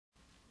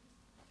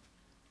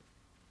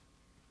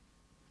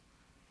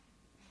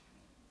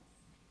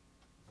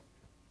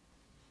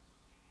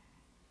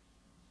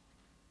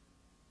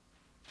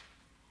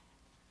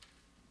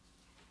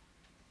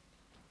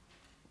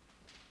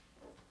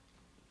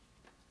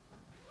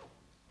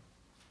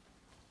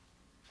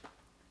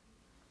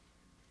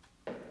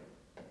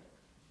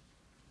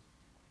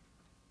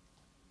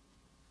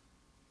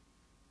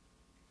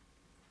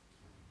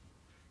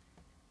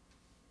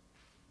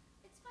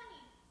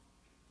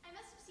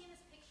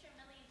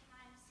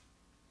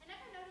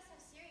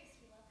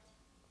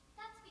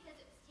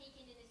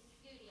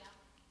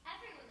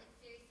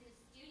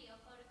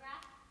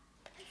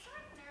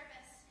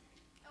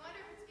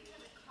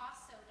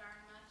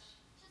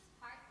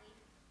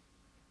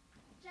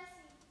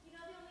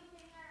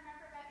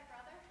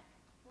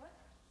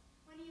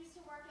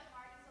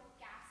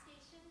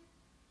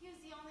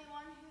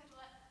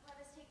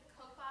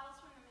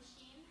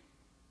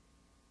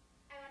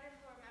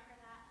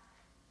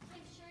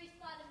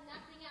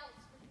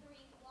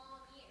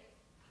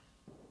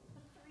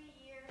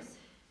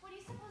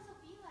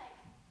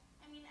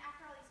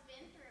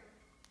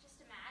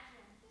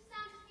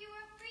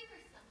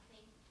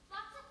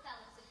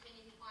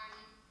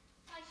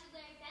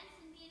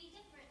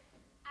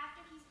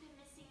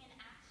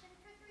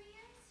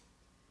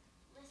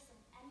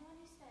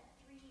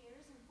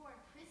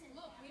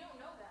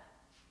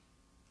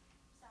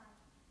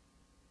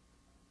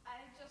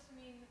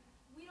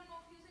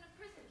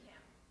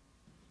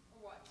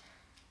what?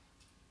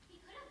 He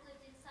could have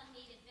lived in some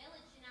native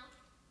village, you know.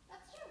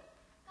 That's true.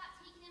 Got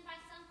taken in by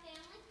some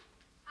family.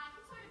 I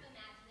can sort of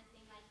imagine a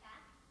thing like that.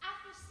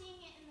 After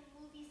seeing it in the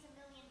movies a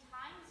million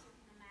times, you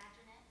can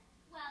imagine it.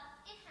 Well,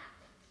 it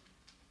happened.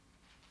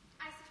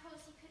 I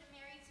suppose he could have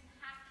married some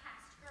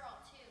half-caste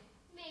girl, too.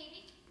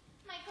 Maybe.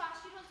 My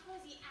gosh, you don't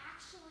suppose he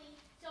actually...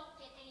 Don't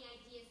get any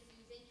ideas,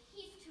 Susan.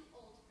 He's too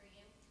old for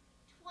you.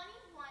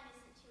 21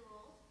 isn't too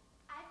old.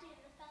 I've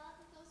dated a fella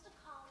who goes to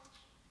college.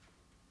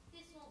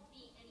 This won't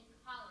be any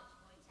college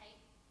boy type.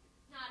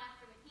 Not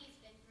after what he's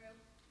been through.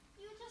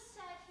 You just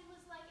said he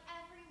was like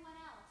everyone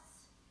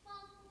else.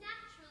 Well,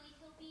 naturally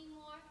he'll be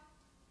more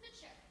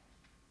mature.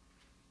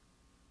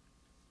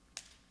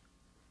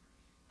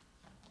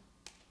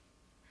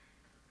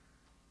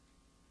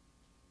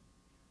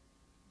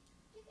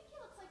 Do you think he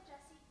looks like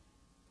Jesse?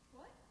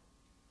 What?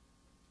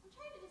 I'm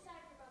trying to decide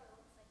if your brother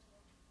looks like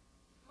you.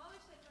 Mother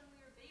said when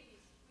we were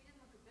babies, we didn't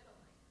look a bit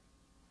alike.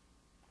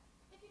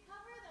 If you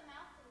cover the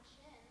mouth and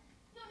chin,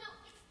 No,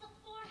 it's the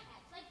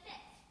forehead, like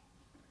this.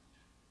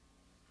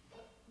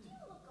 they do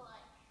look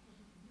alike.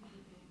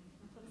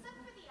 Except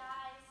for the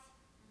eyes.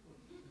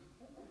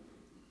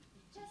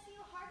 Jesse,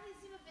 you hardly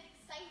seem a bit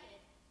excited.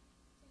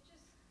 It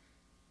just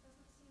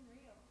doesn't seem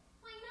real.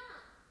 Why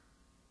not?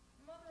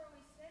 Mother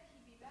always said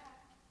he'd be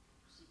back.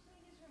 She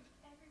cleaned his room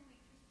every week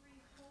for 3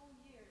 whole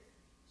years.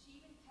 She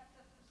even kept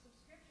up a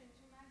subscription to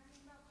a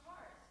magazine about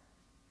cars,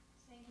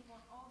 saying he won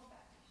all the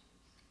back issues.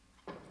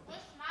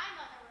 Wish my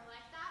mother were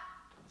like that.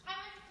 I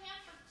went to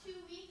camp for 2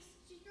 weeks.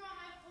 She threw out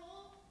my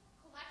whole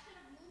collection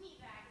of movie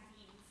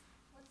magazines.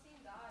 What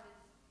seemed odd is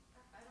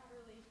I don't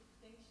really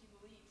think she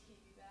believed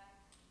he'd be back.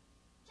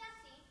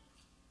 Jesse,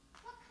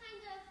 what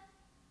kind of,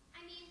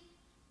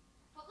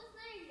 what was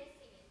Larry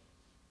missing in?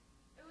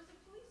 It was a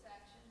police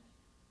action.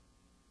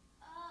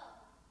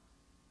 Oh.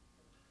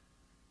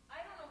 I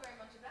don't know very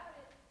much about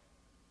it.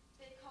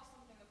 They call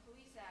something a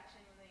police action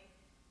when they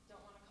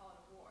don't want to call it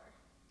a war.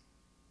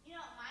 You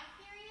know what my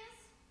theory is?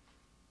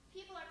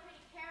 People are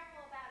pretty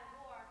careful about a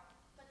war,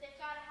 but they've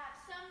got to have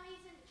some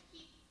reason to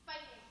keep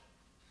fighting.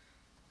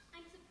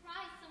 I'm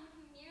surprised someone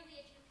who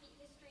nearly had to repeat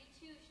history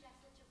too should have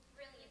such a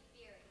brilliant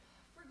theory.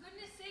 For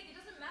goodness sake, it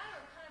doesn't matter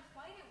what kind of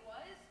fight it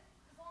was,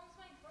 as long as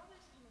my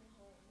brother's coming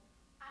home.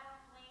 I don't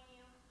blame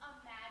you.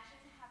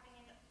 Imagine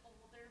having an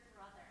older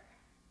brother.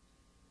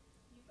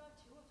 You've got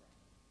 2 of them.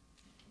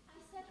 I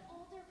said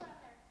older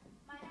brother.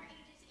 Mine are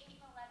ages 8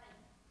 and 11.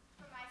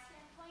 From my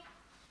standpoint,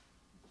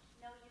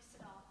 no use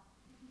at all.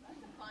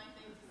 That's a fine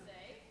thing to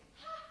say.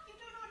 Ha! You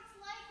don't know what it's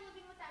like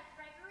living with that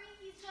Gregory.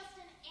 He's just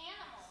an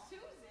animal.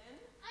 Susan?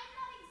 I'm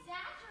not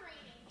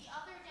exaggerating. The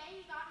other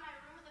day he got in my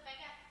room with a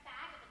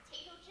bag of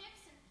potato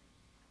chips, and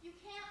you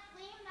can't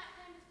blame that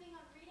kind of thing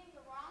on reading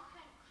the wrong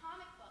kind of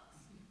comic books.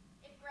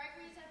 If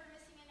Gregory's ever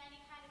missing in any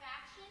kind of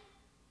action,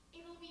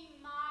 it'll be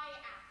my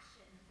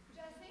action.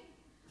 Jesse?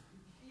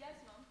 Yes,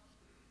 Mom?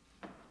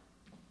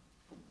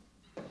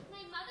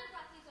 My mother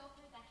brought these over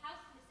to the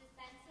house, Mrs.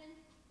 Benson.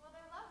 Well,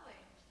 they're lovely.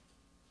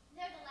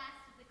 They're the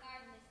last of the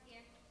garden this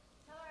year.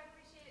 Tell her I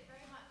appreciate it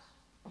very much.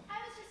 I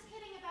was just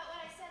kidding about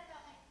what I said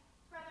about my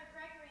brother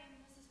Gregory and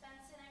Mrs.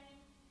 Benson. I mean,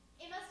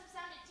 it must have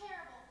sounded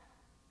terrible.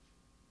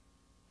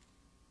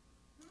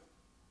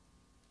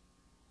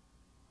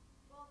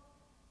 Well,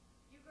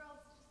 you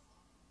girls just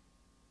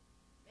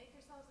make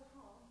yourselves at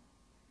home.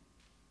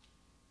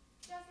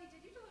 Jesse,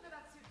 did you deliver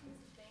that suit to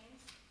Mrs.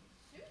 Baines?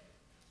 Suit?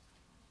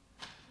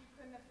 You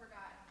couldn't have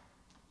forgotten.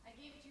 I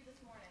gave it to you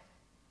this morning.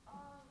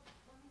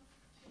 Let me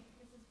see.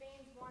 Mrs.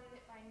 Baines wanted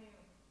it by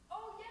noon.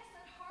 Oh, yes,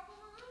 that horrible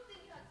maroon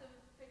thing you had to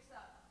fix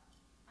up.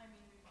 I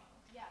mean, remodel.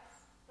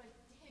 Yes, but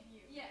did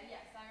you? Yeah,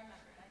 yes, I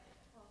remembered. I did.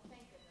 Well,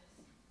 thank goodness.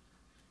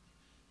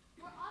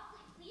 We're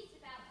awfully pleased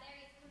about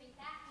Larry's coming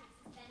back,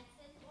 Mrs.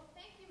 Benson. Well,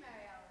 thank you,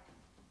 Mary Ellen.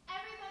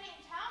 Everybody in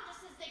town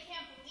just says they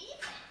can't believe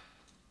it.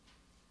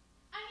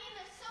 I mean,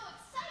 they're so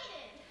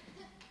excited.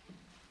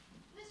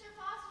 Mr.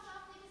 Foss was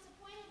awfully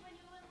disappointed when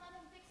you wouldn't let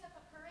him fix up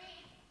a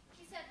parade.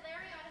 He said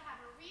Larry ought to have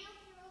a real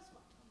hero's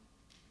welcome.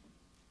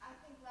 I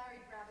think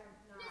Larry'd rather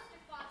not. Mr.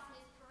 Fox and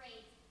his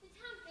parades. The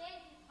town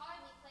band can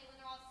hardly play when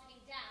they're all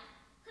sitting down,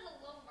 let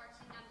alone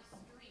marching down the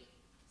street.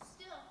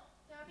 Still,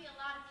 there'll be a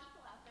lot of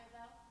people out there,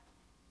 though.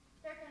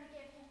 They're going to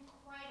give him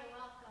quite a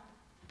welcome.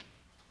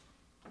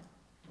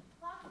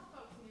 Lots of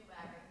folks knew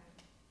Larry.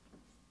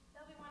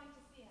 They'll be wanting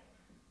to see him.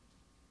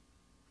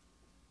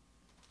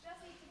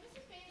 Jesse, did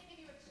Mrs. Baines give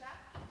you a check?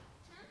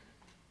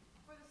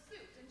 For the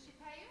suit, didn't she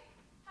pay you?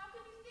 How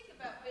can you think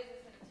about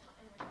business at a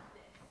time like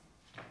this?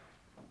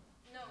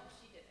 No,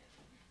 she didn't.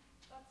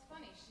 That's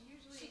funny. She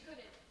usually... She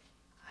couldn't.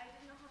 I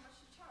didn't know how much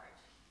to charge.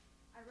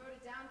 I wrote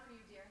it down for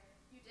you, dear.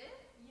 You did?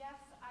 Yes,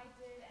 I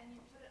did, and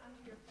you put it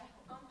under your belt.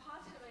 I'm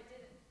positive I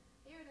didn't.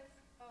 Here it is.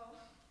 Oh,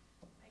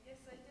 I guess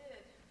I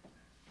did.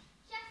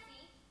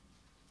 Jesse,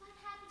 what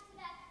happened to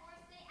that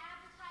course they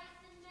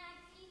advertised in the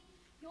magazine?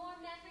 Your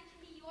memory can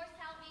be your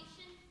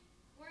salvation.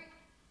 Weren't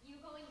you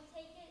going to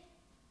take it?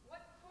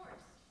 What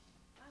course?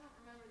 I don't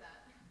remember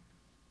that.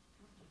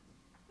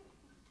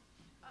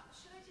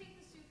 Should I take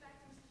the suit back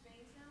to Mrs.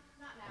 Baines now?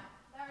 Not now.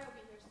 Larry will be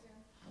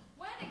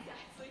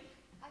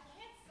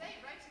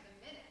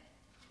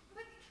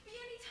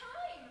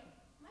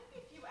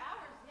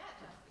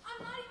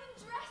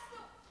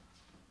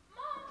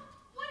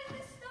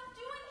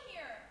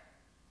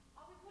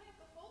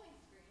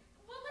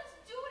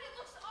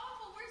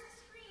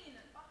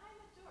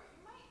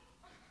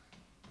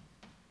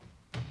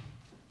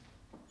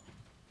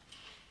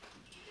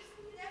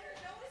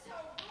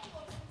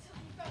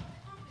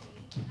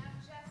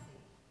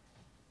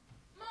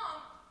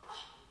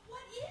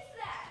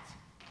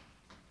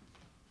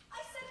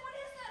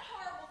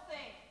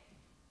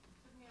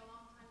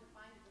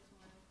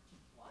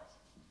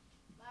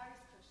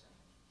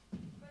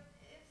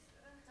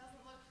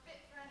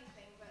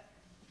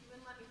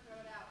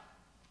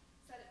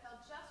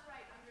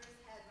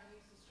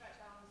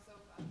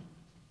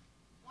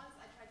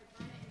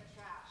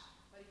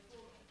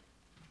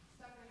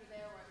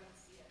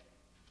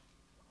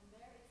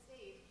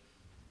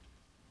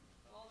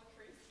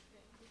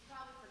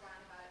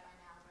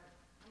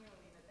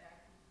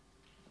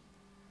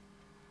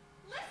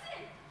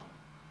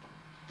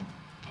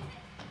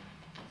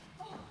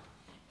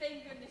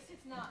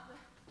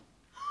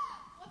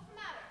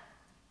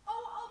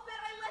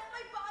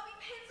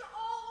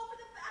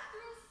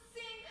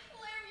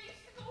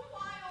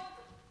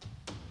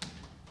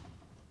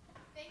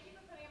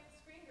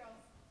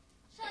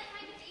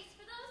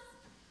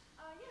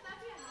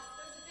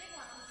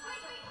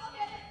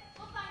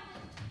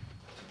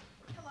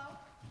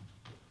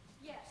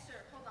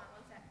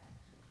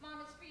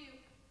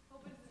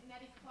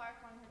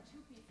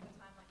two-piece at a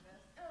time like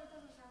this. Oh, it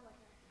doesn't sound like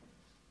her.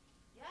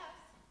 Yes?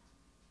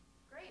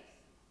 Grace?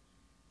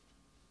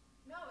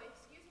 No,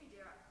 excuse me,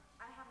 dear.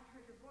 I haven't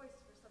heard your voice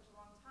for such a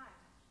long time.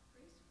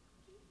 Grace?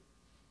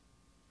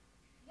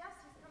 Yes,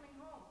 he's coming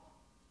home.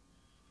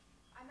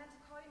 I meant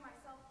to call you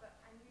myself, but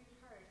I knew you'd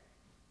heard.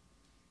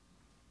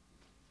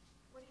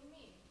 What do you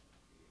mean?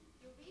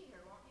 You'll be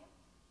here, won't you?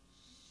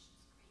 Shh,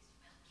 it's Grace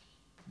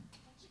Wilkie.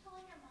 What you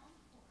calling your mom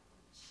for?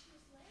 She was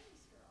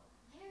Larry's girl.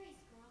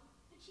 Larry's girl,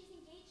 but she's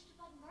engaged to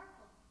Bud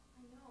Merkel.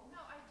 I know.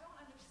 No, I don't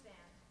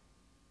understand.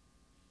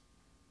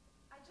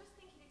 I just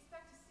think he'd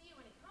expect to see you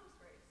when he comes,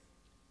 Grace.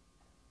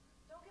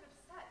 Don't get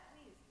upset,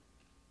 please.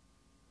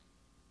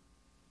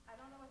 I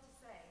don't know what to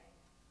say.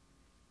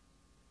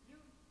 You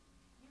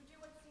do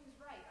what seems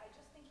right. I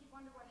just think he'd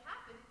wonder what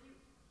happened if you...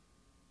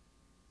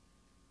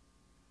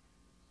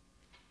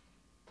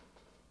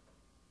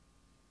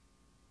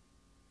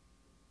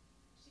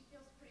 She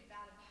feels pretty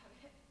bad about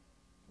it.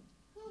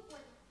 Who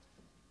wouldn't?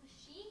 Was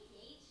she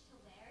engaged to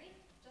Larry?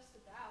 Just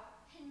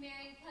about. And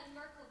marrying Bud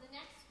Merkel the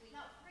next week?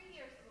 Now, 3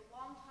 years is a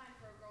long time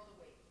for a girl to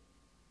wait.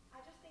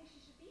 I just think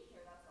she should be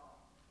here, that's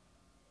all.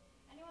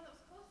 Anyone that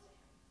was close to him.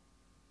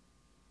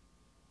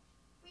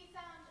 We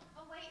found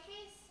a white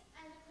vase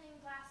and a clean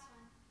glass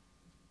one.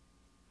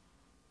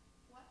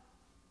 What?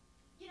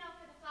 You know,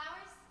 for the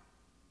flowers.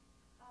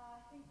 I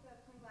think the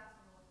clean glass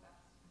one will look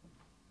best.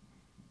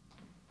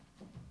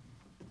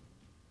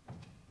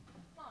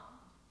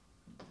 Mom,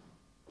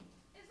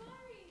 is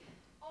Larry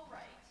all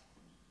right?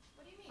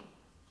 What do you mean?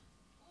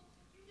 Well,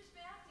 you've just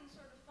been acting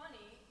sort of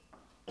funny.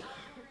 I was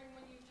wondering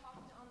when you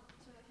talked to him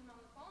on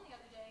the phone the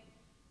other day,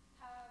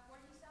 what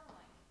did he sound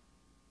like?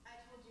 I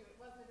told you it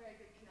wasn't a very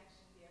good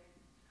connection, dear.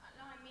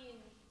 No, I mean,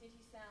 did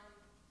he sound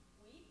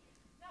weak?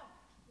 No,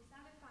 he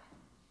sounded fine.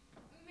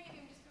 Maybe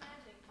I'm just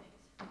imagining things.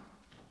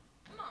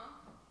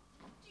 Mom,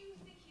 do you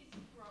think he's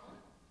grown?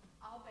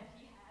 I'll bet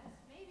he has.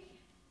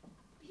 Maybe.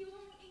 He was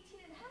only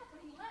 18 and a half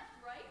when he left,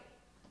 right?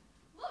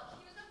 Look,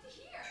 he was up to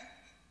here.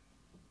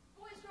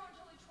 Boys grow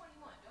until they're 21,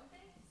 don't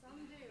they?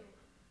 Some do.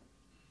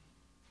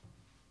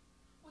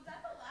 Was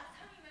that the last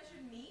time you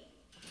measured me?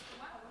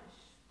 Wow, what a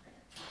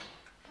shrimp.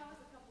 That was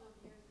a couple of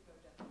years ago,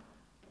 Jessica.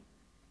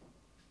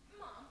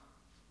 Mom,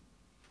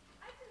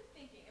 I've been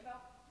thinking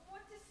about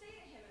what to say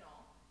to him and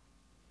all.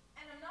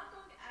 And I'm not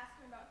going to ask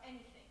him about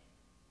anything.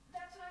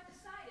 That's what I've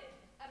decided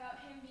about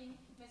him being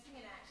missing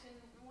in action,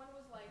 what it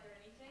was like or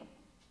anything.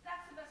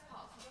 That's the best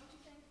policy, don't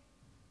you think?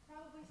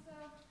 Probably so.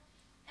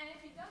 And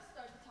if he does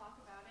start to talk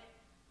about it,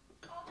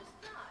 I'll just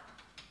nod.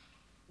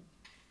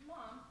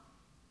 Mom,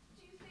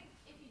 do you think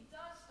if he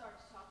does start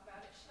to talk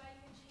about it, should I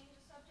even change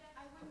the subject?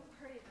 I wouldn't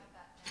worry about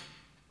that now.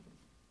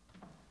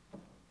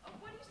 Oh,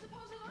 what do you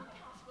suppose a lot of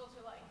hospitals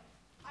are like?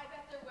 I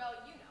bet they're, well,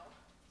 you know,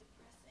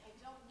 depressing. I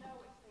don't know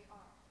if they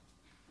are.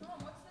 Mom,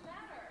 what's the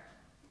matter?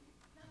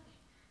 Nothing.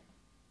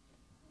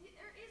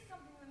 There is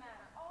something the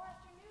matter. All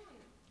afternoon.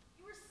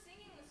 You were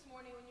singing this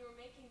morning when you were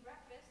making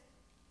breakfast.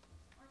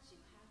 Aren't you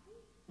happy?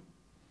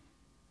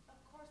 Of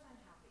course I'm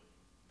happy.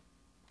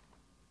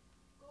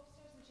 Go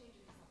upstairs and change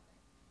into something.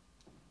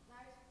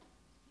 Larry,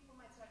 people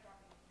might start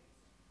dropping in pretty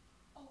soon.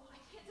 Oh, I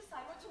can't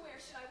decide what to wear.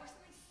 Should I wear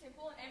something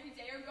simple and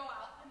everyday or go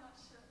out? I'm not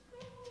sure.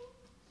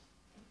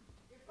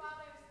 Your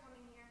father is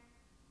coming here.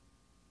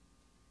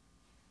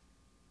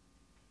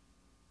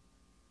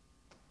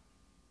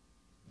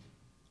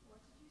 What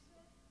did you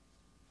say?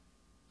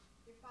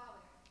 Your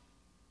father.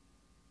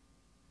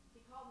 He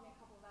called me a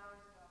couple of hours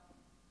ago.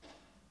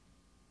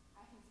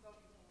 I haven't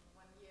spoken to him in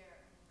 1 year,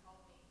 and he called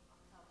me on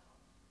the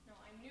telephone. No,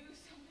 I knew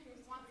something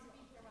was wants to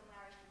be here when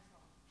Larry comes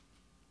home.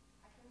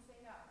 I couldn't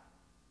say no.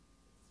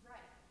 It's his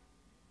right.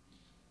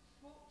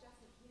 Well,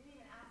 Jesse, he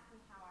didn't even ask me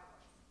how I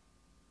was.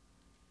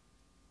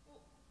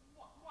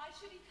 Well, why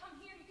should he come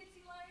here? He could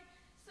see Larry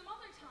some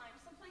other time,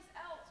 someplace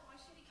else. Why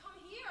should he come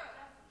here?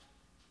 Jesse,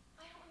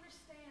 I don't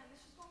understand.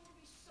 This is going to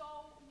be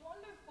so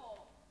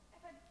wonderful.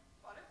 I've had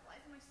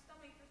butterflies in my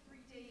stomach for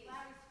 3 days. He's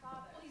Larry's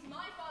father. Well, he's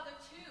my father,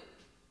 too.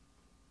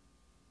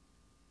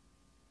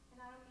 And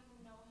I don't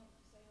even know him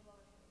to say hello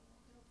to him.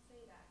 Don't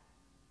say that.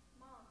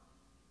 Mom,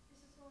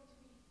 this is going to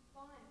be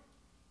fun.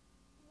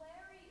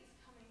 Larry is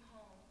coming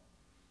home.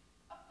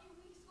 A few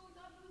weeks ago, we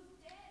thought he was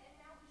dead, and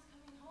now he's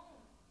coming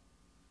home.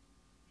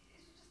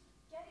 It's just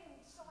getting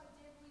so I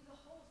didn't believe the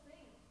whole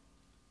thing.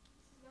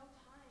 This is no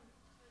time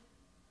for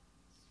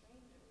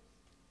strangers.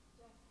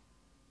 Just...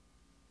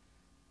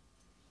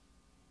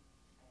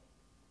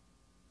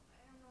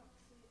 I don't know what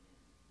to say to him.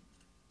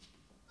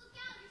 Look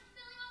out, you're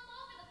spilling all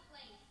over the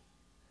place.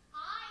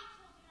 I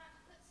told you not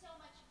to put so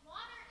much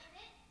water in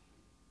it.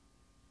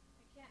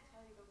 I can't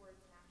tell you the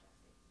words now,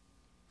 Jessie.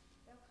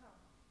 They'll come.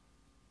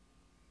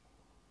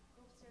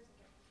 Go upstairs and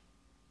get them.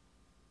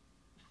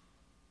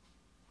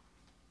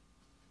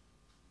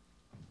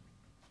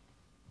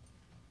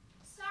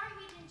 Sorry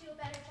we didn't do a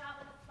better job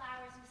with the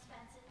flowers, Miss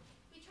Benson.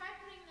 We tried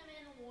putting them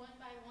in one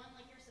by one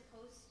like you're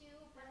supposed to,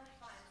 but That's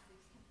fine,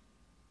 Susan.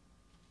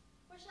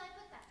 where should I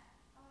put that?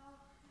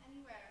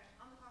 Anywhere.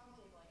 On the coffee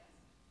table, I guess.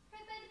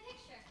 Right by the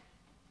picture.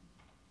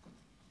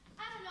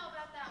 I don't know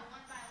about that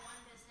one by one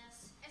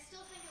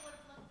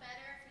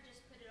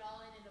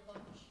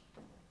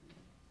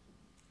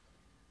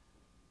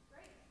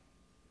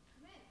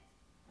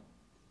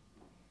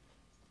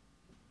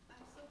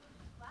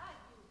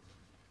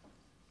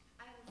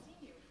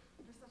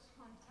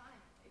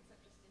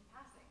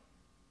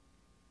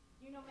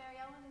You know Mary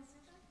Ellen and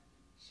Susan?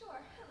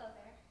 Sure, hello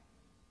there.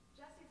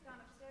 Jessie's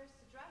gone upstairs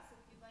to dress if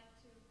you'd like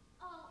to.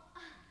 Oh,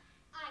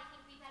 I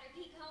think we better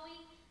be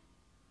going.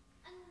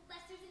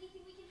 Unless there's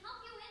anything we can help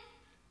you with.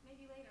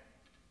 Maybe later.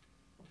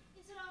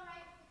 Is it all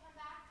right if we come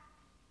back?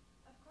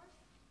 Of course.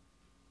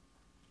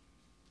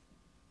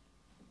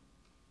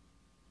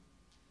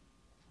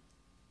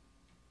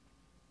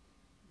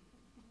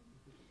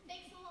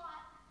 Thanks a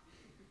lot.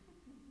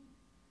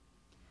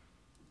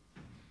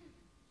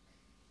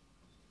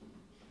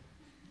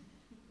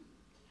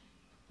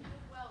 You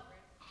look well,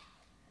 Grace.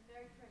 And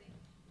very pretty.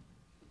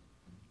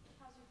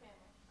 How's your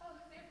family? Oh,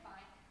 they're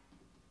fine.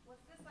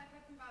 What's this I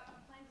heard about you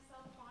plan to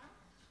sell the farm?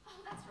 Oh,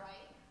 that's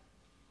right.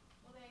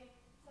 Will they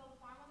sell the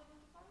farm while they move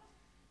to Florida?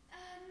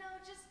 No,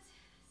 just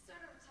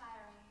sort of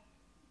retiring.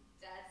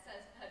 Dad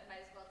says Bud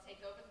might as well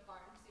take over the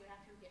farm soon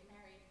after we get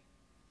married.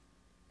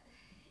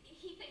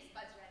 He thinks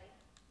Bud's ready.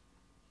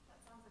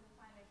 That sounds like a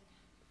fine idea.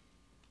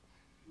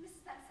 Mrs.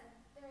 Benson,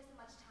 there isn't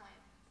much time.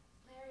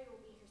 Larry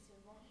will be here soon,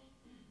 won't he?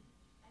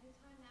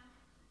 Anytime now.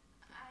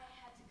 I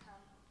had to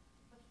come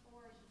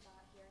before he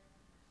got here.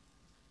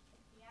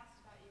 He asked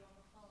about you on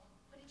the phone.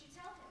 What did you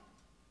tell him?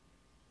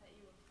 That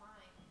you were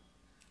fine.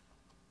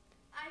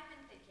 I've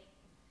been thinking.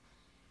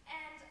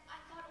 And I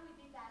thought it would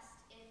be best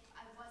if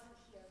I wasn't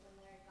here when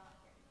Larry got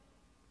here.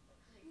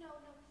 Please. No,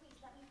 please,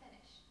 let me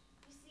finish.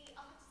 You see,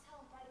 I'll have to tell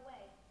him right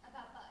away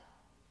about Bud.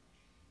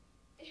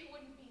 It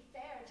wouldn't be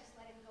fair just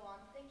let him go on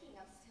thinking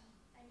of still.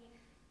 I mean,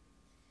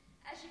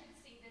 as you can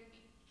see, there'd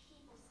be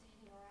people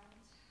standing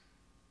around.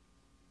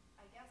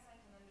 I guess I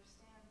can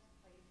understand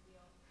how you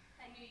feel.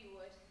 I knew you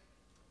would.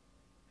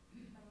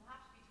 But it'll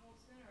have to be told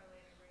sooner or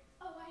later, Grace.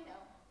 Oh, I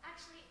know.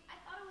 Actually, I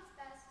thought it was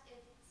best if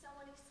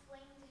someone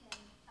explained to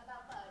him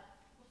about Bud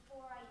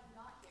before I even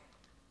got here.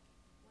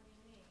 What do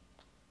you mean?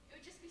 It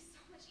would just be so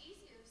much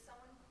easier if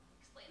someone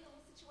explained the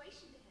whole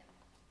situation to him.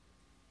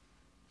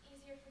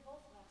 Easier for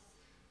both of us.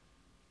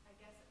 I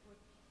guess it would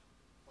be.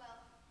 Well,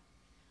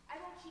 I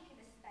won't keep you,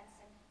 Mrs.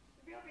 Benson.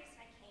 The real reason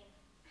I came,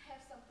 I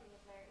have something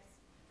of Larry's.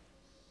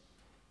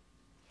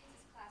 It's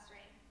his class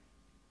ring.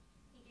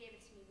 He gave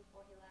it to me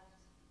before he left.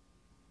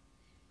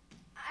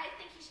 I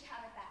think he should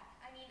have it back.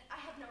 I mean, I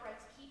have no right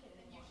to keep it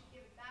And you anymore. should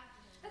give it back to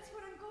him. That's Grace.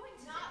 what I'm going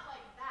to Not do.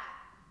 like that.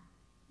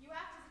 You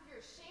act as if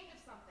you're ashamed of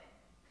something.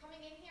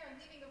 Coming in here and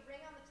leaving a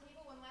ring on the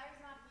table when Larry's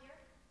not here.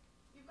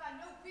 You've got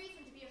no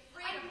reason to be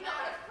afraid I'm of not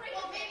Larry. afraid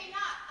Well, of him. maybe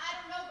not. I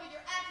don't know, but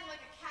you're acting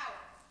like a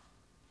coward.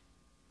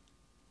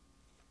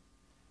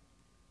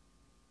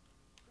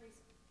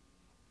 Grace,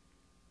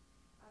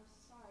 I'm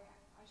sorry.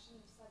 I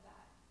shouldn't have said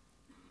that.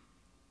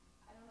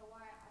 I don't know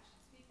why I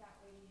should speak that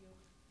way to you.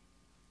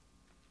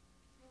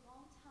 For a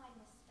long time,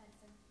 Mrs.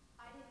 Benson,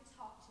 I didn't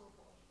talk to a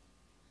boy.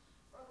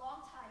 For a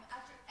long time,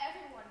 after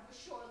everyone was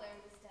sure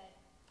Larry was dead,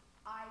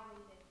 I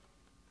waited.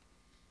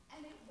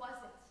 And it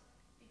wasn't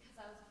because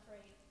I was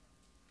afraid.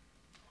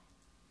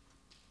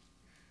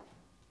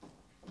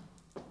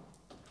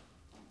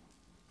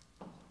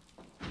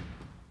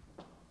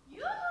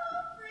 Yoo-hoo,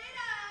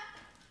 Frida!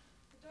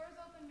 The door's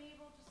open,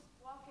 Mabel. Just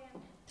walk in.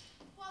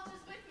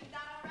 Walter's with me.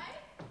 That all right?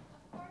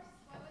 Of course.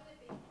 Why wouldn't it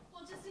be?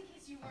 Well, just in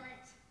case you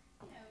weren't,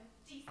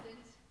 decent.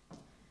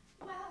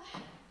 Well,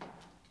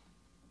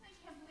 I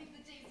can't believe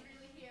the day's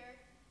really here.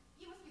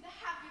 You must be the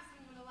happiest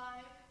woman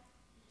alive.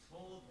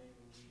 Told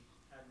Mabel we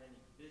hadn't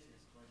any business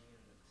running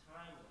in at a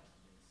time like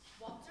this.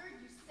 Walter,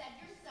 you said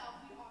yourself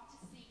we ought to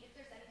see if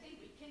there's anything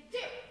we can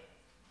do.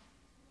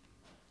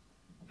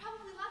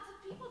 Probably lots of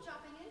people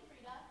dropping in,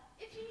 Frida.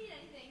 If you need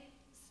anything,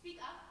 speak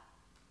up.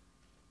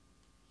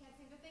 Can't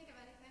seem to think of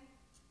anything.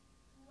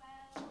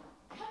 Well,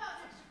 Come out,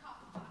 there's your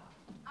coffee pot.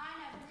 I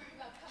never worry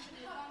about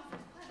company as long as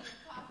there's plenty of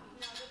coffee.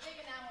 No, the big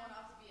amount won't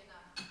ought to be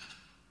enough.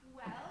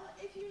 Well,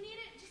 if you need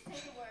it, just say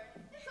the word.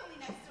 It's only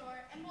next door,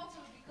 and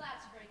Walter would be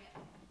glad to bring it.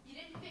 You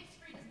didn't fix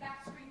Frida's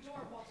back screen door,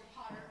 Walter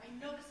Potter. I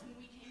noticed when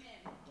we came in.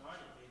 Darn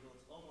it, Mabel,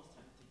 it's almost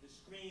time to take the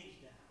screens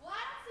down. Well,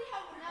 I don't see how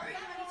it would Now hurt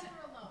let Walter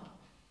Walter alone.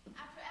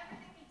 After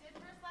everything he did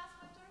for us last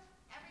winter,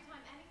 every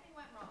time anything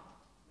went wrong.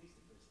 At least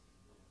the first thing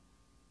you know.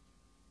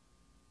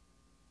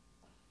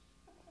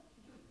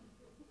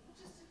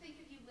 Just to think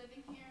of you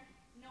living here,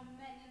 no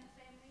men in the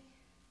family.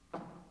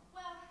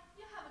 Well,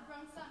 you have a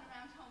grown son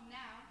around home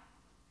now.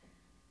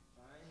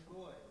 Fine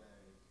boy,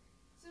 Larry.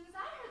 As soon as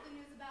I heard the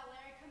news about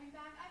Larry coming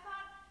back, I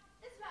thought,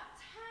 it's about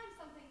time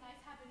something nice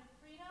happened to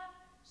Frida.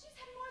 She's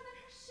had more than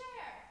her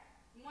share.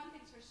 And one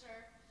thing's for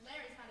sure,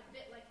 Larry's not a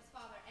bit like his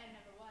father and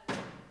never was.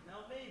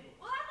 Now, Mabel.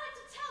 Well, I'd like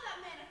to tell that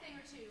man a thing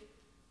or two.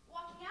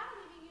 Walking out and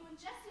leaving you and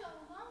Jessie all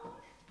alone.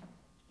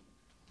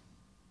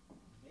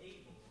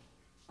 Mabel.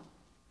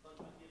 Thought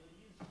you might be able to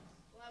use this.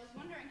 Well, I was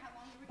wondering how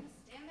long you were going to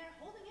stand there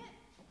holding it.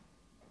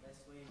 The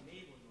best way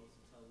Mabel knows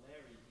to tell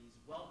Larry he's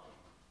welcome.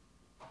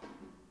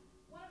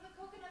 One of the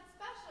coconut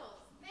specials.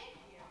 Thank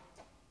you.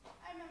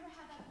 I remember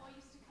how that boy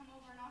used to come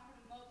over and offer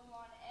to mow the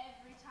lawn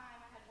every time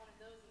I had one of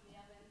those in the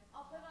oven.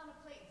 I'll put it on a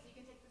plate so you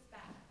can take this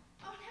back.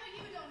 Oh, no,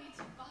 you don't need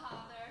to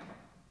bother.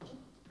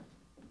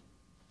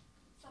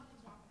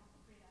 Something's wrong with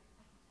Frida.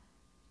 I can tell.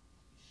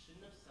 You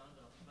shouldn't have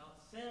sounded off about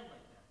Sam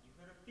like that. You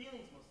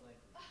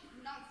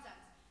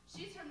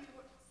She's heard me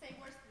say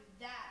worse than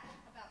that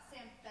about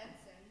Sam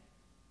Benson.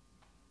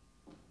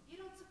 You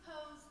don't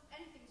suppose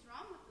anything's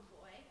wrong with the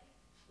boy?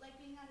 Like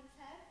being on his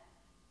head?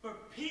 For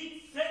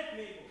Pete's sake,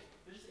 Mabel!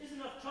 There just isn't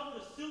enough trouble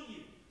to suit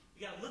you.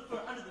 You gotta look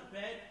for it under the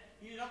bed,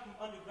 beat it up from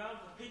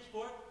underground with a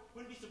pitchfork.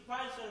 Wouldn't be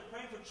surprised if they started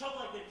praying for trouble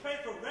like they prayed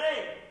for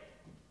rain.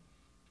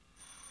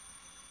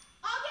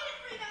 I'll get it,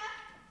 Frida!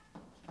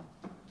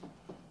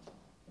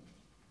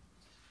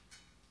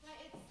 Why,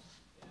 Is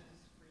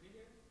Frida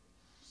here?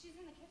 she's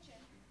in the kitchen.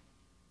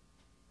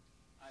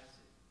 I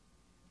see.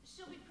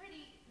 She'll be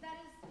pretty, that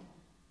is,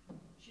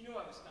 She knew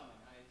I was coming.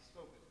 I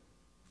spoke with her.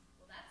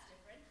 well, that's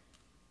different.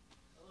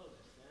 Hello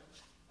there, Sam.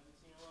 Haven't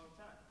seen you in a long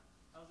time.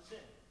 How's it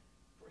been?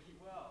 Pretty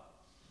well.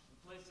 The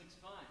place looks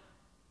fine.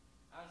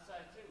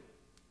 Outside, too.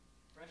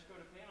 Fresh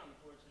coat of paint on the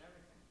porch and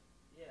everything.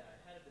 Yeah, I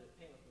had a bit of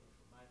paint left over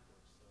from my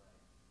porch, so I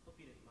hope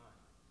you didn't mind.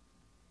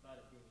 About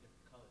it being a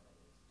different color, that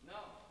is. No,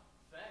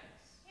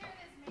 thanks. Here it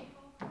is,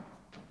 Mabel.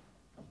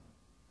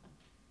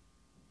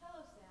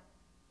 Hello, Sam.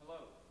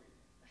 Hello, Frida.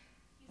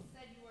 You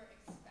said you were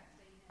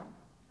expecting him.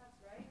 That's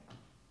right.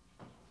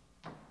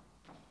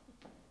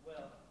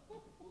 Well,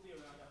 we'll be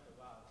around after a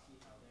while to see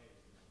how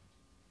Larry's doing.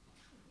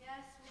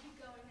 Yes, we'll be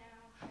going now.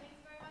 Thanks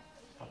very much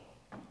for the cake.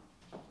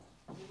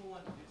 People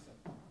want to do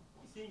something.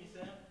 You see me,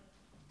 Sam?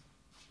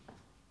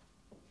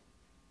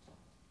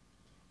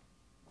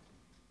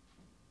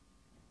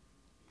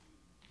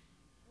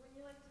 Wouldn't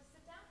you like to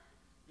sit down?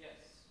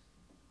 Yes.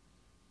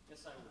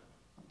 Yes, I will.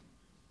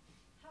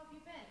 How have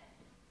you been?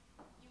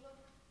 You look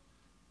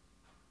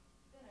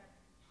thinner.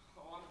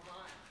 Oh, I'm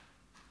fine.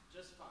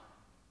 Just fine.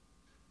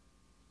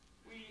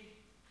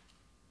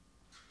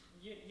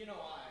 You know,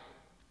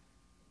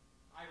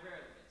 I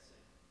rarely get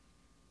sick.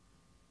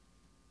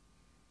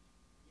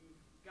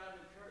 You've got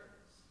new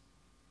curtains.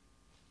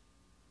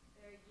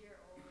 They're a year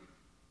old.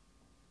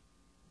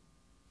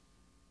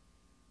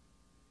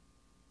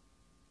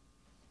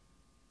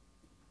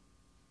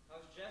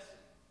 How's Jessie?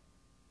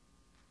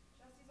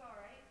 Jessie's all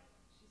right.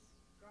 She's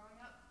growing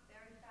up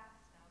very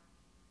fast now.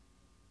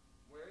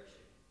 Where is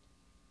she?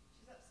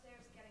 She's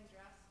upstairs getting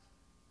dressed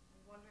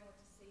and wondering what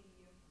to say to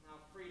you.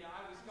 Now, Frida,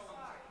 I was I'm going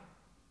sorry. to...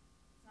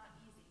 It's not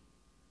easy.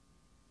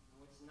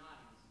 No, it's not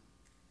easy.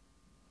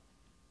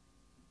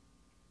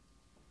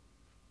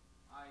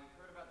 I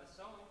heard about the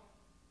sewing.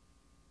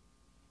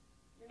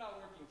 You're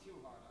not working too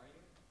hard, are you?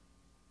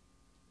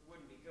 It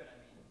wouldn't be good, I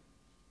mean,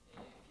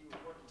 if you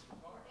were working too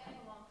hard. We're getting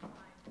along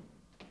fine.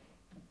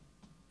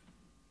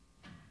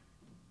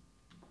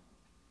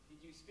 Did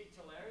you speak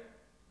to Larry?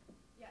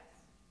 Yes.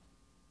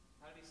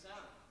 How did he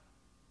sound?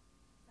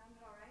 Sounded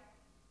all right?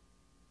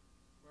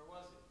 Where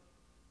was it?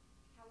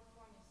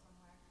 California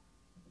somewhere.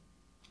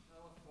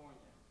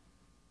 California.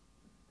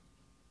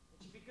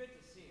 It should be good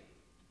to see him.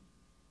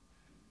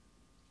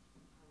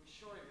 I was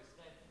sure he was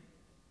dead for you.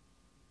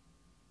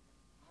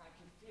 I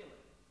could feel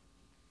it.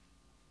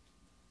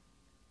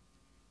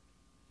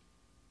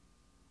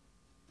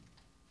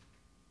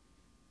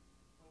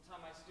 One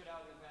time I stood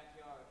out in the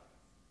backyard,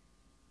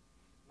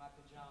 in my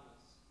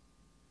pajamas.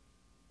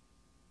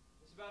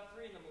 It was about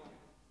 3 in the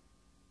morning.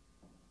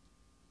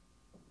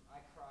 I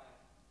cried.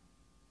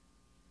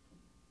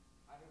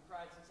 I haven't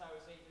cried since I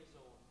was 8 years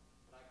old,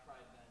 but I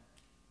cried then.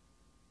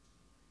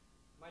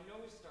 My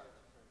nose started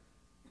to hurt,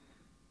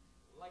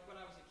 like when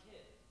I was a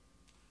kid.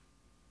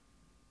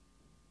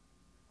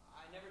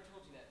 I never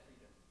told you that,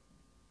 Frida.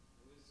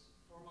 It was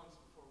 4 months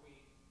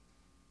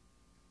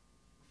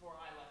before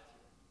I left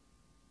here.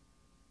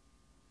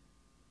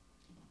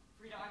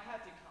 Frida, I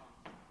had to come.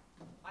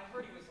 I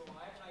heard he was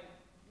alive, and I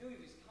knew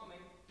he was coming,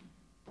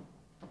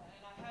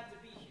 and I had to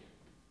be here.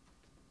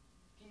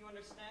 Can you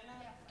understand that?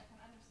 Yes, I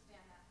can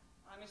understand that.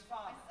 I'm his I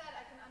father. said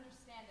I can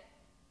understand it.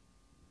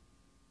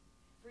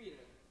 Frida,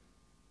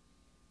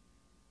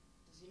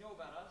 does he know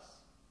about us?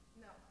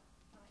 No.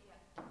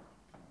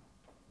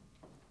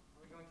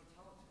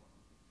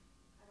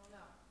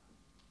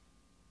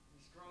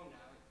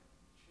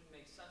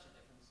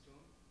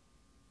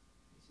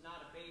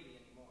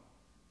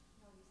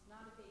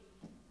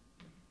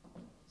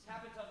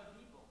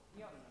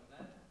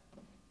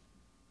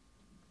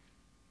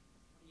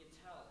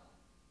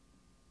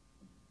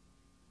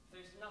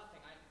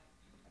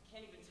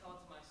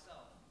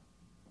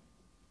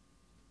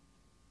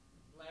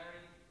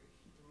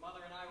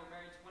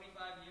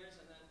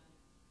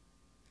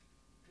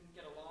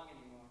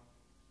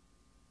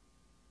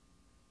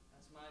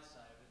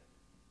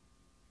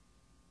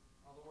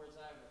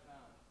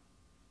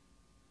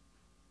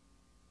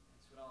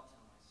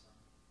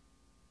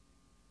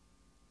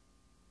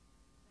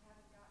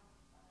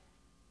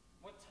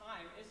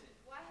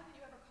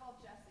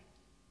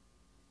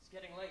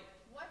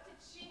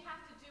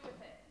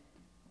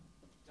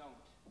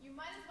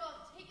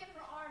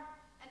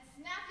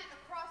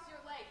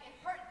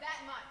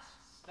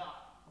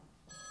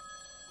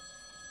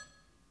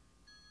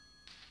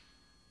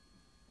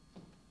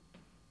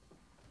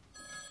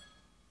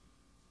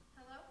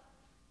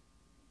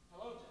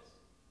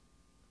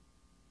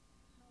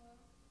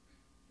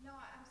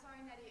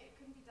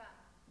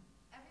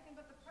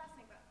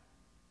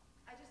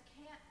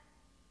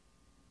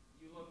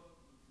 You look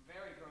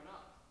very grown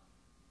up.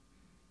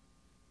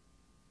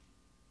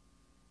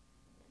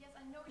 Yes,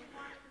 I know you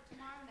want it for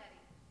tomorrow,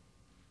 Nettie.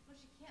 No,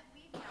 she can't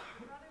leave now.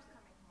 Her brother's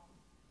coming home.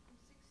 I'm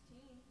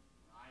 16.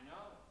 I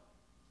know.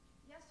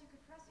 Yes, you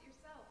could press it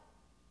yourself.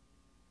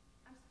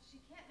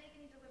 She can't make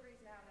any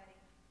deliveries now,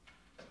 Nettie.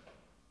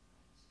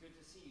 It's good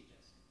to see you,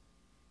 Jesse.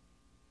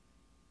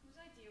 Whose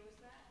idea was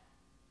that?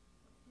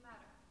 What's the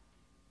matter?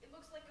 It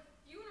looks like a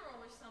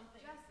funeral or something.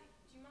 Jesse,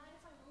 do you mind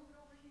if I move it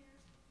over here?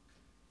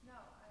 No,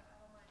 I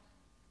don't mind.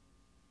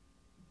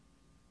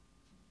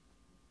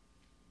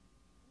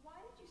 Why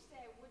did you say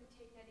I wouldn't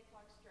take Nettie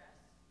Clark's dress?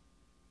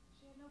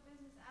 She had no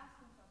business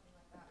asking something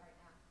like that right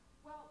now.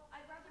 Well,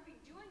 I'd rather be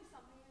doing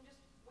something than just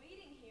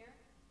waiting here.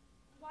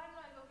 Why don't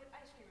I go get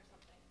ice cream or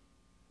something?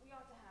 We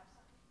ought to have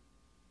some.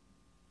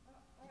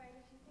 All right,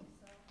 if you think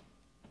so.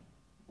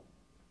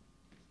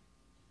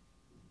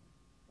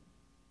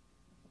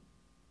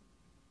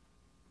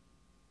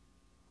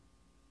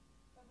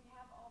 But we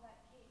have all that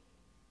cake.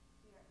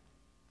 Here.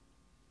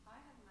 I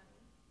have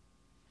money.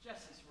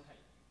 Jesse's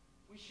right.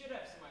 We should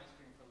have some ice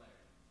cream for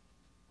Larry.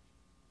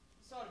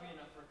 This ought to be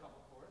enough for a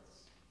couple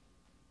quarts.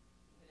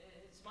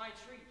 It's my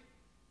treat.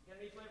 Get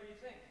any flavor you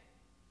think.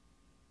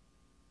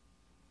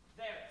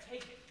 There,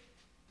 take it.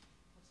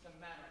 What's the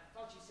matter? I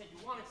thought you said you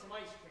wanted some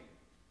ice cream.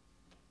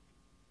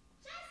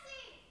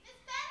 Jesse! Miss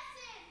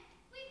Benson!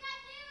 We've got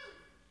news!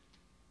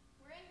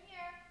 We're in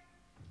here.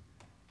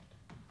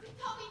 We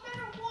thought we'd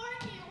better warn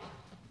you!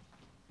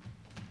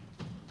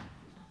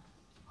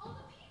 All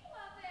the people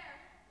out there!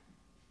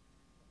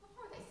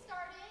 Before they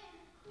start in,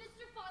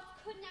 Mr. Fox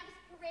couldn't have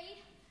his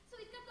parade, so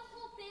he's got the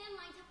whole band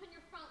lined up on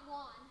your front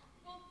lawn.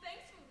 Well,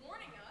 thanks for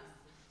warning us.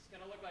 It's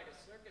gonna look like a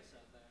circus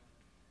out there.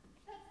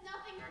 That's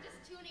nothing, they're just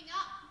tuning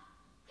up.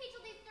 Wait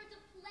till they start to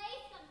play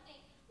something.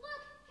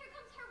 Look, here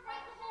comes her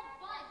right, the whole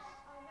bunch.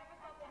 I never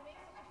thought they'd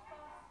make such a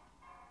fuss.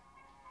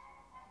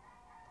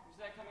 Who's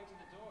that coming to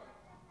the door?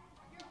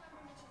 You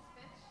remember Mrs.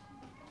 Fitch?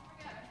 Don't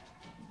forget her.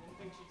 Didn't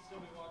think she'd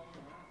still be walking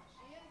around.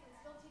 She is, and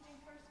still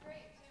teaching first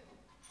grade, too.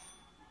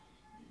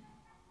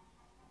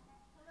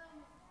 Hello,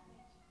 Mrs.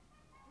 Fitch.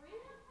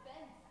 Brina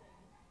Benson.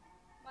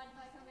 Mind if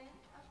I come in?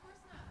 Of course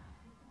not.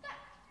 That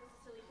was a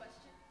silly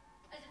question.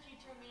 As if you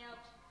turned me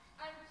out.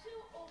 I'm too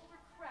old for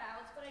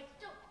crowds, but I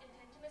don't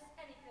intend to miss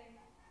anything.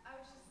 I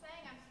was just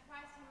saying, I'm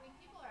surprised how many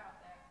people are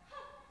out there.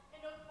 Huh,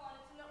 and don't want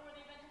it to know where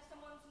they went if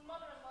someone's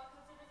mother-in-law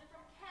comes to visit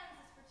from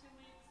Kansas for 2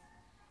 weeks.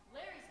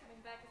 Larry's coming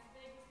back is the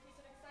biggest piece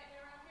of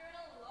excitement around here in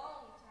a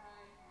long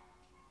time.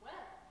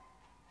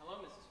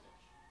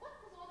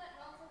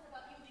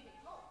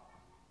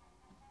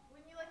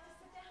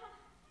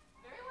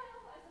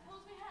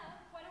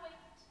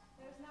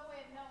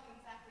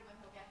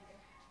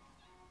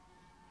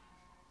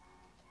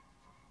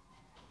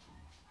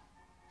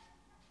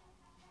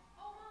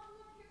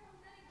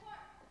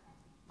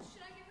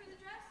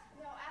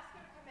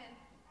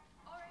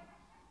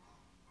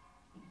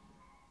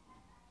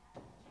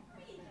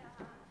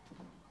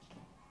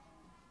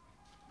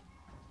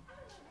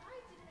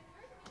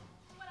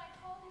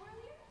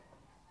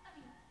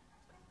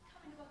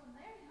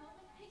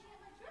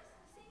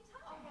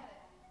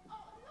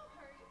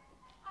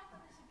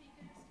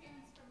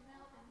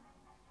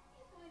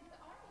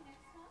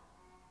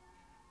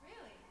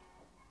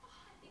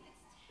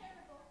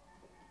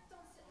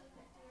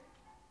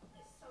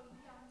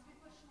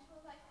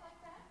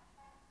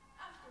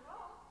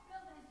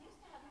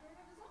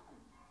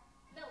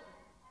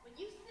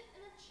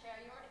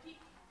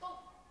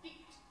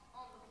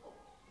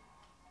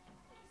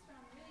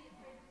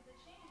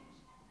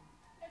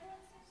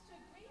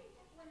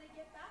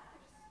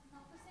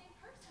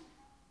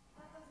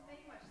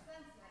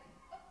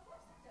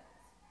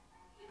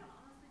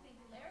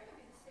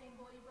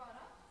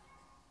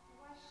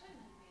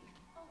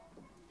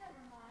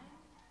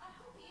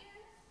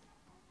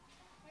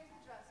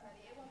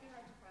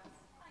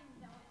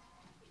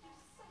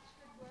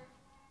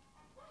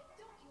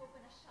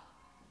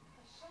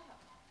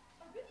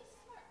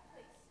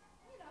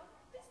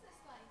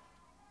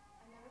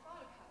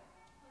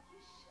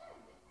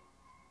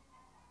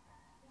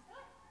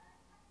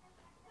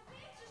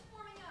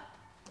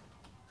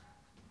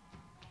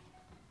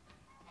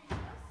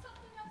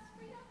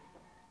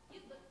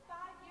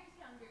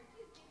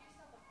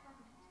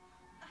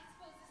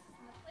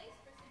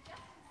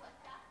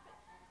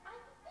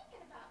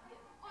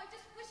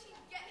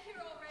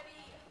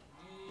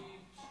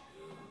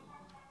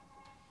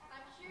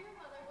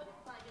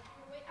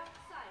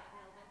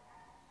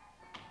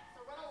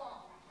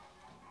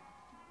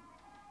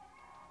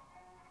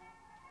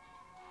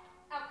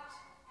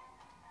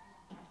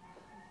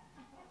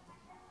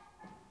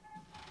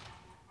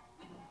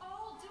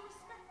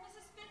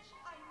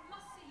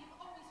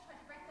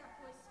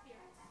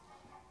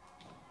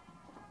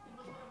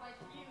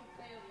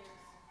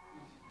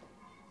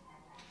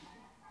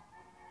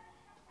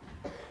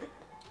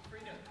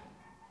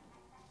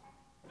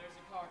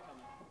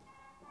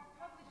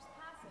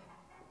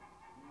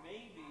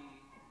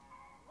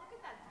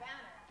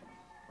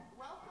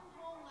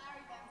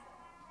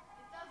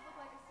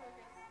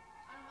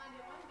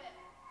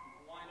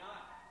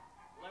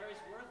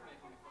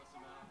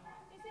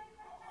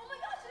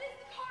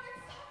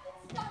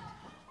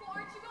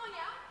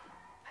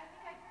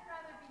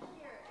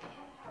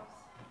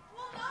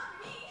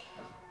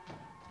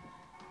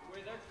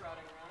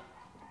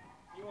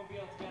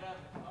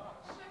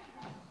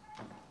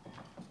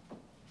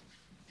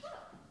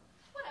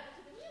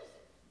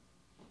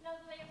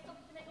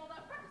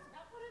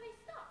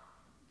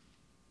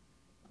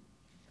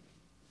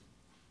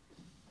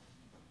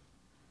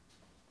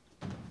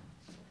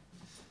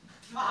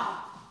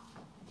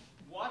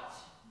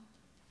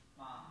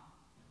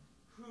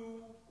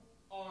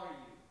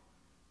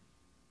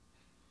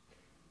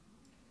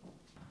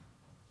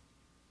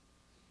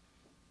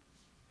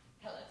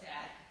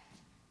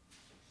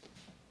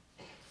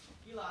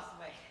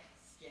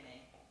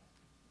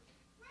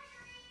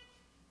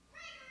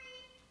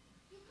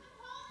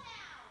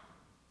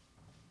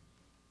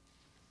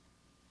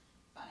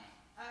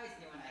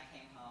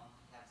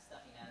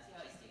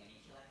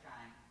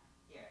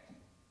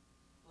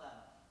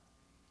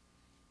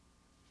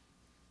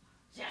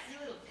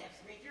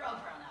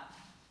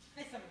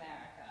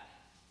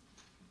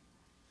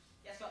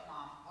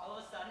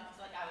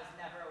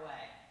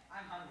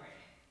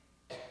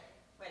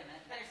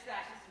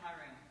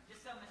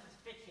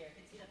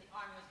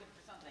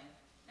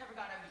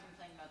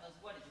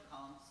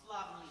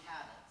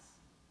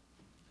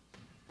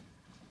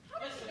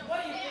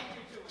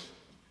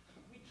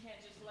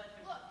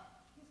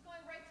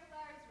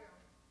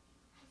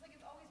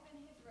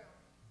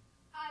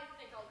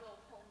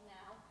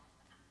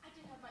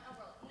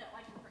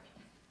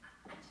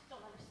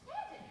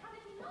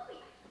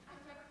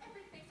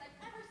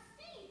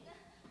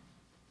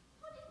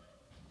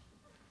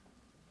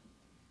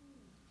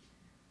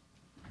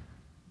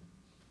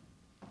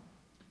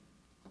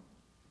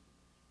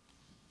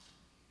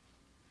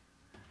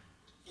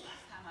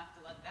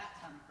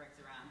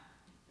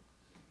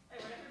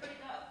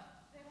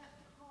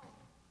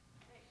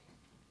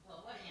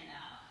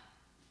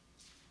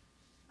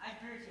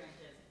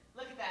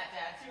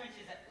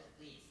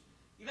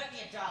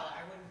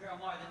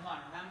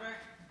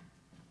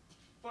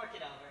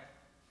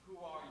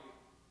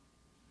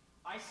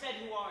 I said,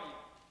 who are you?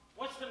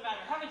 What's the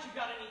matter? Haven't you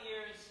got any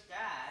ears?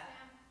 Dad,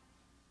 Sam,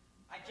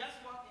 I just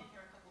walked in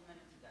here a couple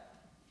minutes ago.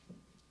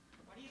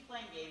 What are you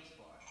playing games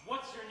for?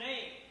 What's your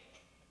name?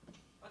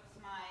 What's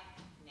my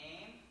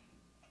name?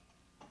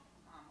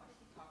 Mom, what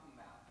is he talking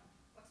about?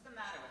 What's the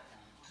matter with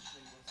him? I'll show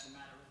you what's the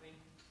matter with me.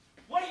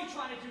 What are you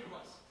trying to do to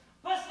us?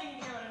 Busting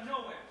in here out of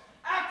nowhere,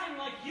 acting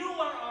like you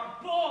are our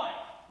boy!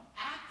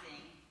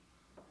 Acting?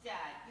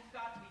 Dad, you've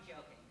got to be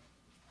joking.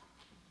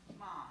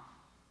 Mom,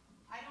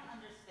 I don't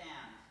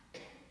understand.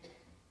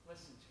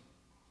 Listen to him.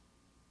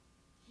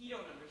 He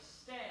don't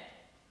understand.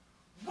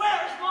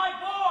 Where's my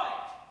boy?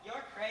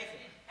 You're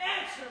crazy.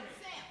 Answer me!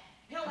 Sam,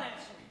 He'll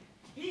answer me.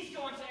 He's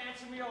going to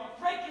answer me or I'll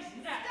break his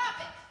neck.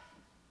 stop it!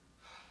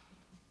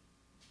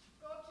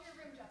 Go up to your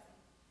room, Jesse.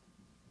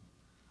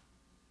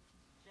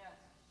 Jess,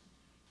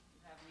 you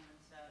haven't even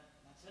said.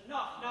 That's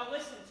enough. Now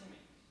listen to me.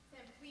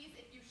 Sam, please,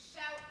 if you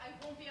shout, I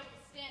won't be able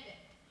to stand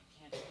it.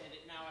 I can't stand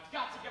it now. I've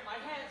got to get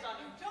my hands on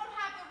You you. don't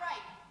have the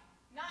right.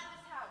 Not in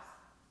this house.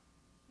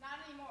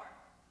 Not anymore.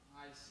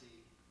 I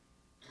see.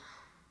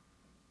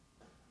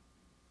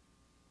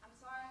 I'm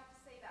sorry I have to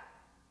say that.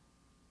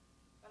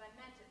 But I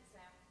meant it,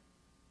 Sam.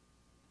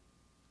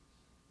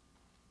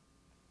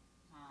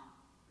 Mom,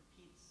 for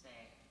Pete's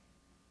sake.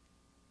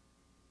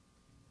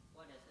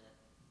 What is it?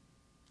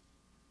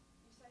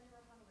 You said you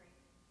were hungry.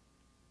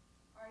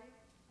 Are you?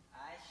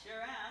 I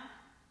sure am.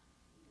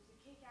 There's a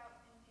cake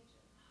out in the kitchen.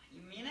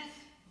 You mean it?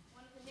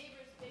 One of the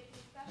neighbors baked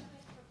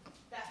especially for...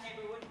 That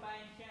neighbor wouldn't by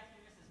any chance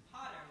be Mrs.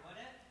 Potter, would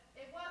it?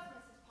 It was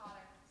Mrs.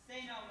 Potter.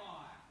 Say no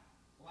more.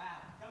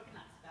 Wow,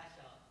 coconut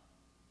special.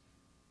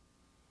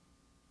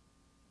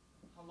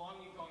 How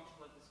long are you going to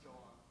let this go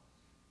on?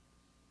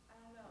 I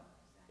don't know,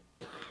 Sam.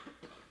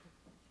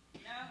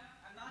 You know,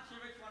 I'm not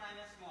sure which one I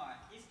miss more.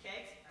 These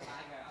cakes or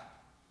my girl.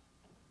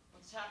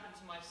 What's happened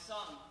to my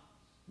son?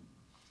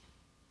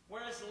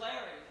 Where is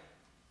Larry?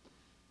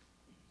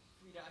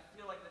 Frida, I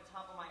feel like the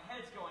top of my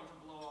head's going to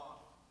blow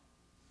off.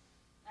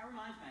 That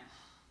reminds me.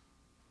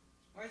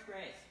 Where's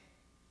Grace?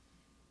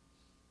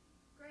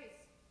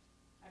 Grace.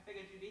 I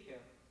figured you'd be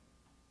here.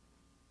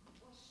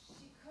 Well,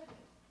 she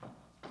couldn't.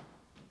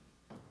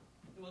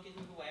 The Wilkies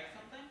move away or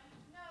something?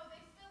 No, they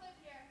still live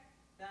here.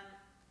 Then,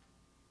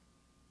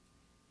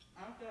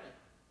 I'm good.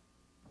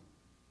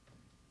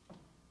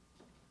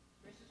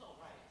 Grace is all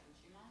right, isn't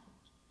she, Mom?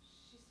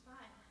 She's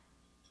fine.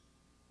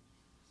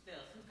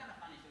 Still, seems kind of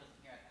funny she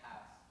wasn't here at the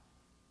house.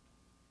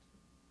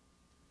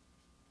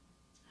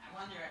 I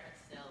wonder if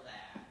it's still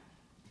there.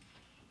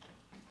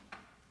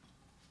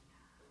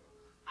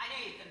 I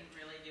knew you couldn't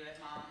really do it,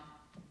 Mom.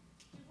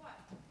 Do what?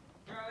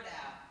 Throw it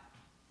out.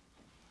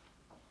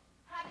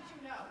 How did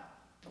you know?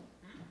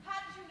 Hmm? How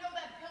did you know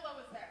that pillow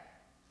was there?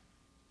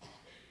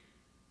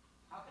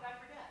 How could I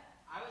forget?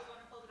 I was the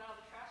one who pulled it out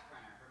of the trash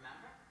burner,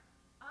 remember?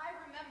 I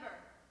remember.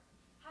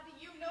 How do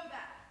you know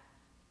that?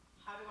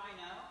 How do I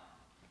know?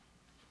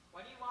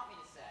 What do you want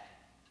me to say?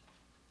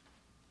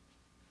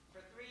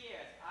 For 3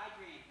 years, I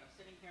dreamed of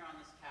sitting here on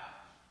this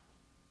couch.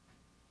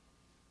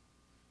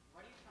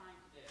 What are you trying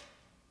to do?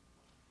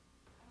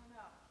 I don't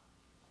know.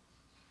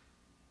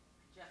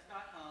 Just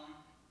got home.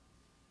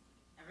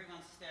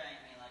 Everyone's staring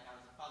at me like I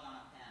was a bug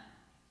on a pin.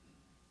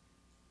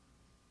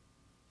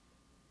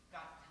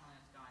 Got to tell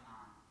me what's going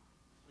on.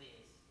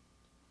 Please.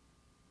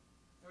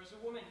 There was a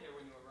woman here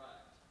when you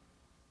arrived.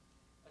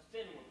 A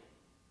thin woman.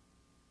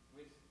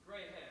 With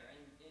gray hair, and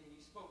you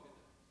spoke with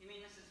her. You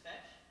mean Mrs.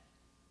 Fitch?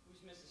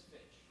 Who's Mrs.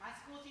 Fitch? My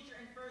school teacher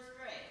in 1st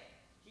grade.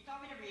 She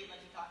taught me to read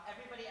like she taught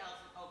everybody else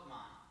in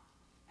Oakmont.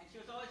 And she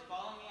was always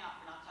bawling me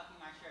out for not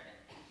tucking my shirt in.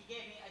 And she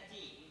gave me a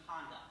D in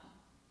conduct.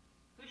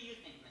 Who do you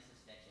think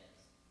Mrs. Fitch is?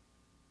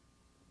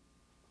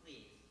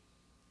 Please.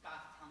 Got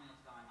to tell me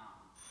what's going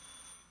on.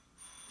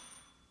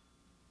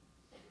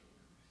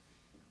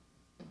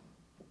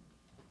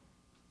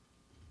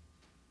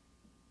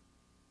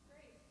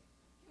 Grace.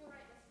 You were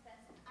right, Mrs.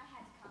 Benson. I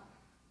had to come.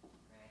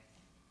 Grace.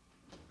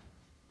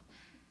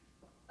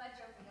 Bud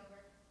drove me over.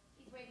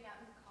 He's waiting out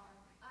in the car.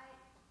 I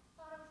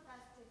thought it was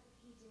best if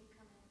he didn't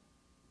come in.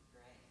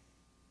 Grace.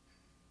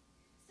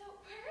 So,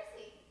 where is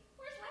he?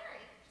 Where's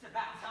Larry? It's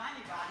about time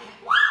you got here.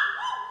 Whoa,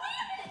 whoa, wait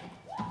a minute!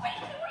 Wait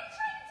a minute, what are you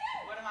trying to do?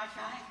 What am I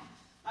trying?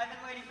 I've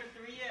been waiting for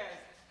 3 years.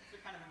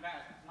 We're kind of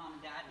embarrassed with Mom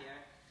and Dad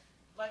here.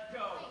 Let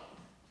go.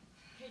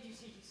 Can't you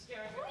see he's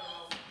scaring the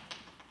girl?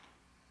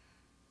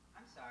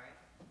 I'm sorry.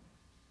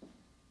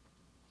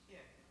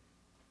 Here.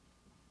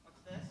 What's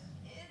this?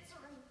 It's a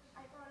ring.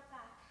 I brought it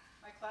back.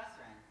 My class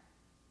ring.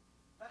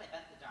 Thought I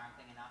bent the darn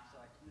thing enough so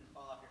I didn't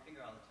fall off your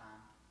finger all the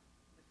time.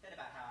 The fit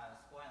about how I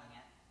was spoiling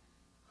it.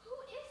 Who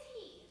is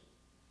he?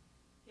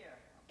 Here,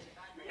 I'll put it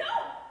back right No!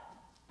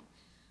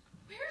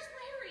 here. Where's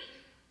Larry?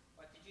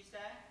 What did you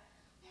say?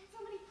 Can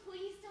somebody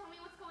please tell me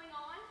what's going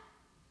on?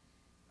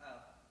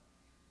 Oh,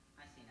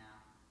 I see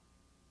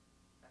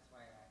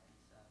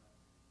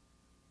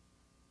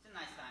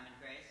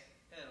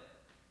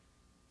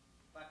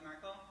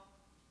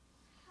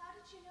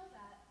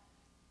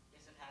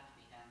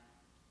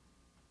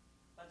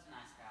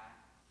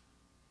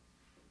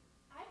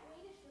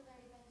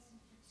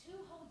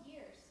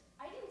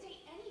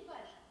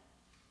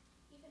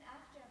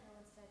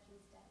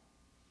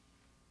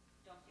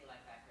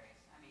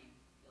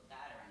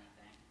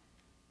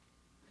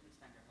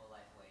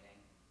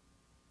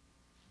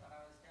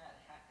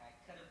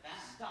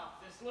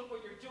look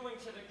what you're doing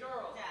to the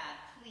girl. Dad,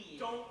 please.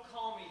 Don't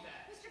call me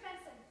that. Mr.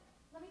 Benson,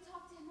 let me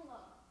talk to him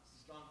alone.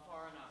 This has gone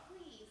far enough.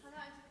 Please. Come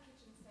out into the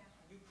kitchen, Sam.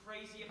 Are you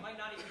crazy? It might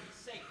not even be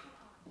safe. Come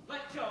on.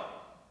 Let go.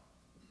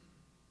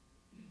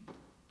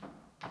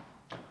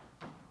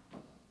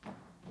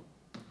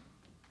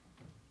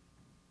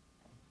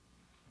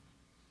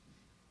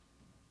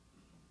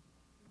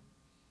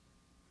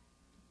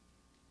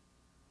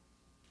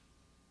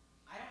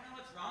 I don't know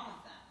what's wrong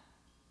with them.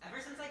 Ever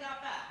since I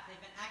got back, they've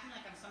been acting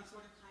like I'm some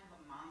sort of kind of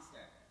a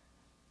monster.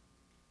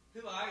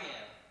 Who are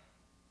you?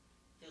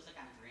 Feels like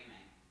I'm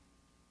dreaming.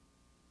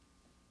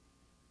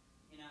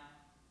 You know,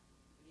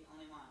 you're the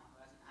only one who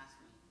hasn't asked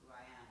me who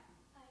I am.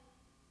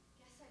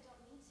 I guess I don't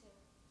need to.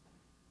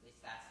 At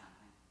least that's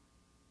something.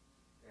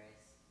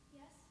 Grace,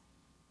 Yes?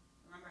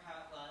 remember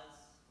how it was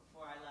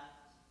before I left?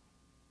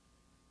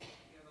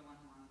 You're the one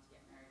who wanted to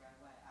get married right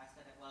away. I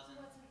said it wasn't.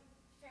 Wasn't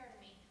fair to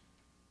me.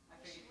 I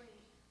We should figured,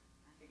 wait.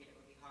 I figured it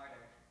would be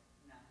harder.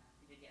 You know,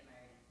 we did get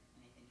married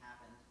and anything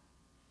happened.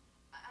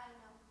 I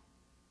know.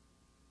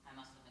 I'm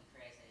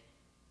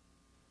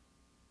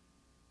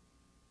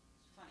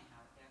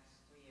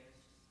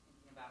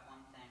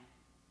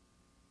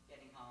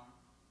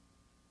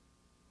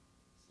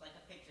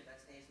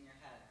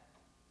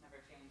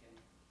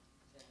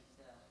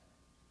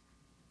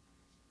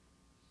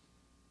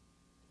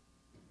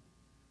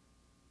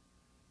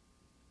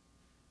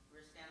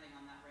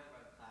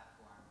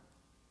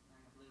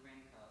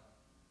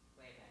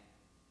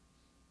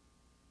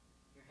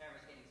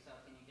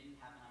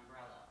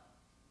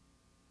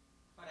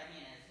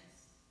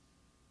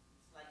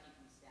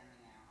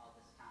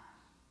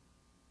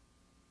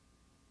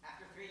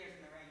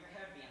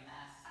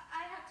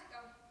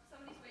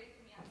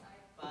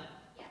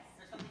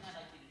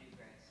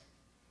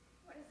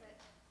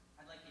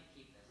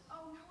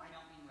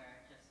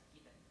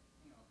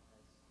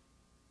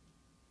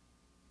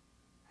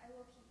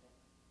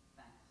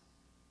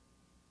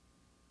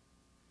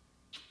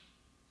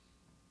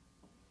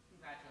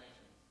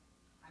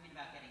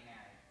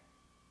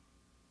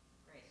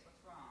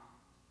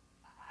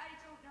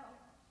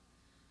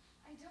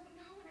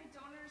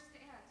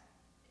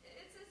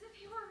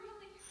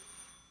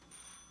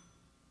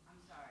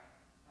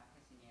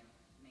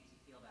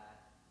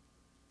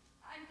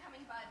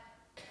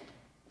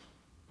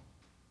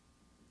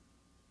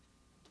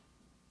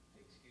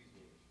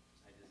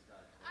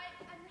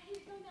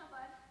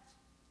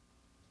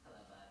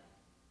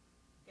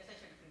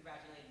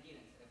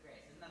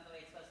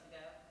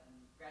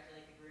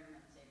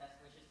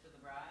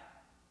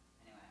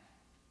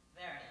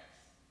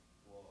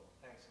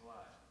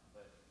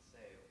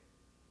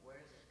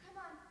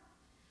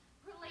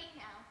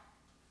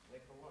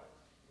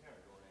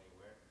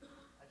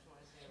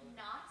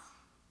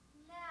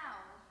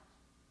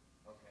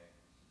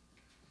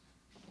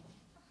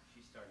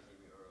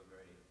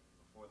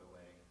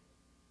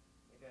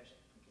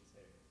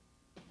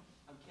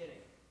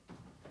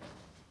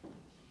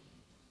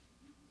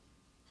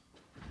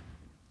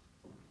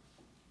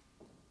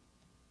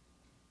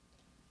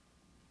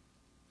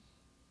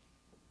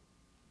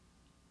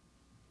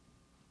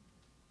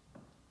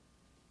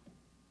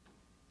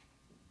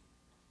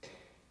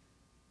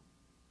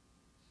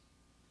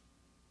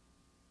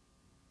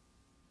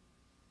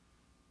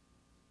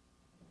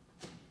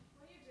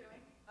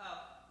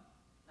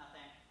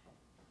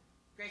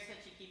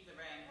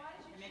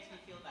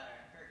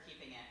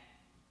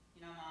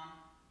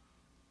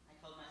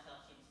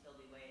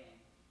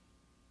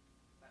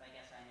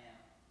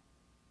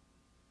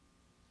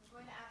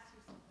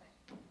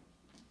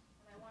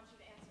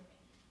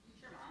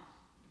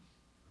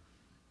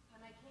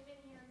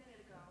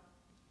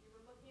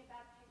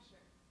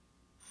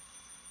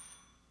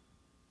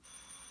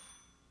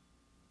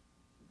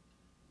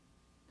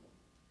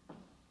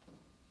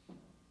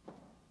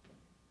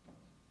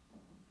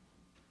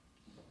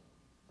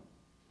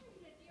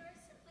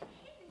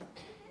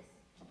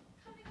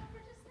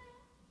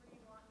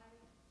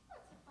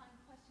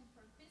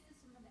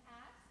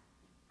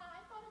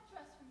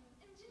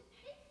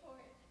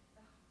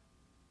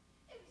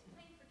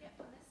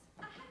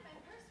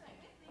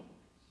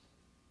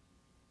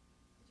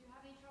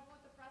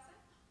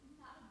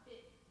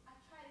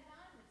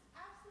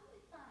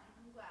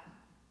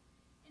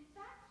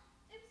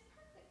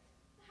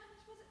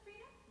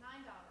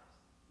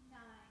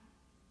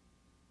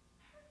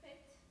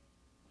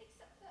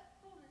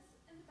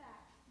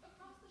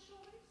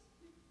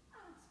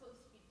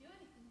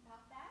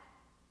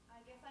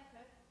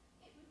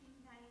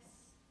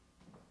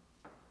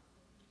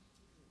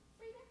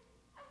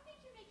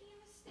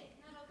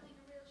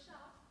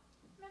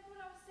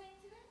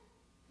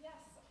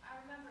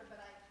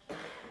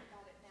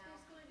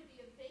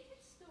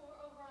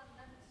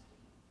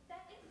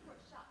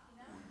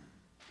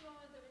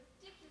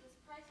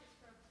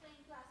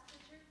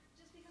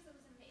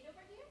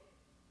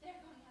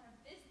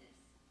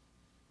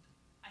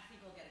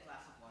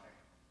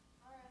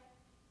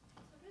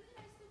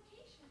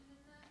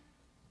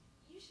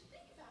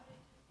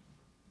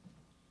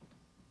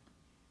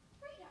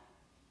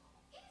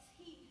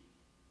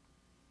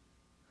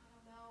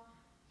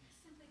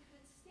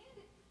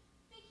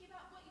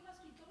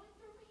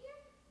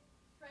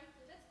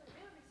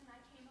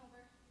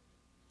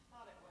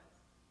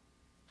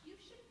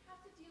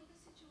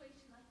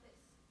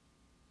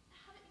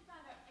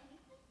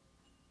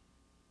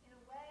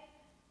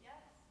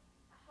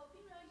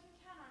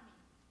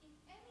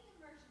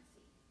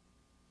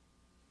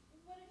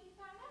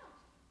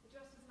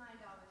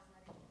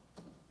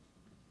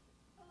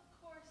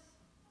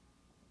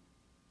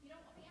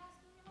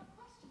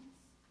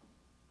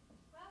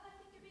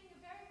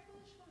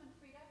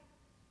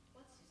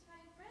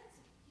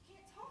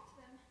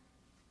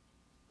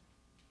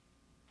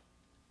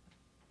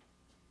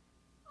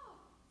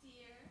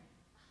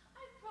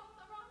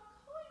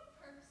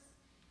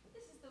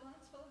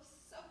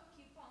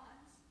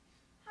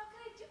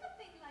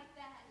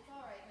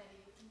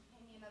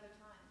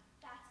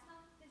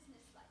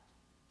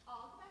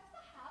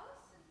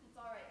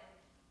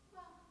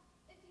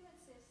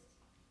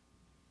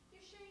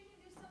sure you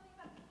can do something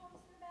about the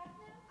poems in the back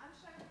now? I'm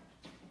sure.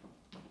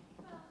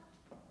 Well,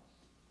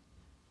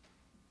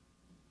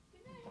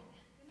 good night.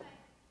 Good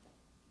night.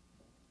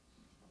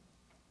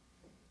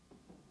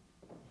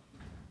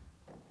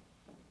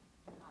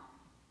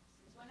 Mom,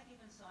 since when have you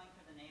been sewing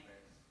for the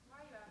neighbors?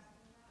 Why are you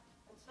asking me that?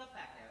 It's stuff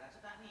back there. That's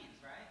what that means,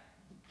 right?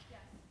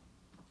 Yes.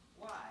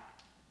 Why?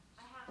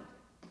 I have to.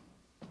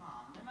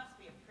 Mom, there must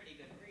be a pretty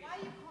good reason. Why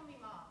do you call me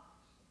Mom?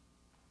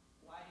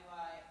 Why do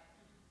I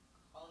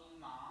call you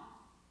Mom?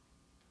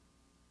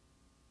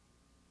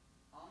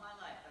 All my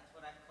life, that's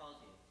what I've called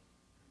you.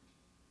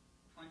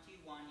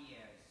 21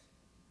 years.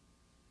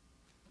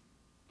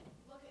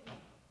 Look at me.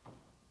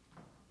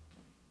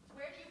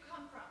 Where do you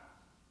come from?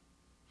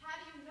 How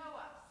do you know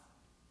us?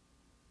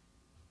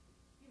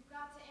 You've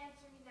got to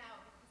answer me now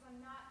because I'm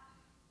not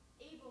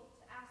able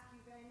to ask you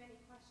very many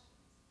questions.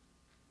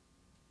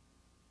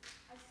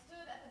 I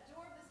stood at the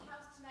door of this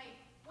house tonight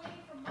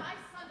waiting for my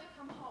son to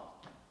come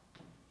home.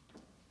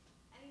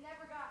 And he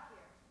never got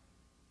here.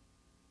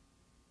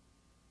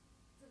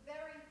 It's a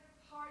very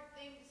hard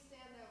thing to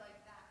stand there like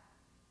that.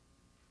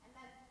 And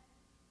then,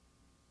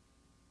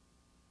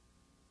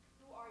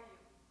 who are you?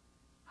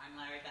 I'm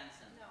Larry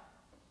Benson. No.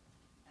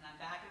 And I'm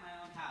back in my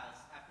own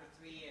house after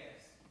 3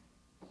 years.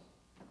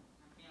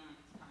 I'm feeling like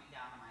it's coming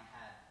down on my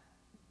head.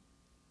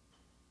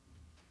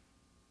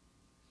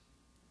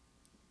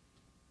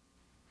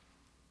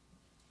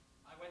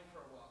 I went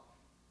for a walk.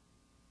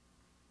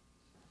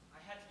 I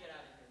had to get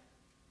out of here.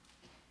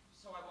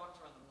 So I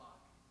walked around the block.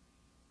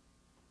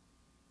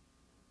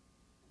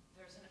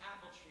 There's an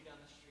apple tree down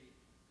the street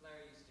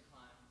Larry used to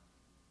climb.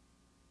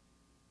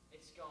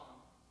 It's gone.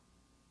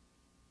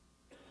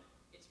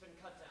 It's been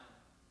cut down.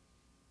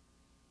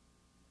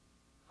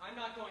 I'm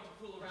not going to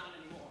fool around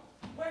anymore.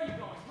 Where are you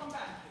going? Come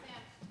back here.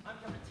 Sam.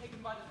 I'm going to take him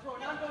by the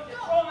throat and No, I'm going to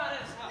no. throw him out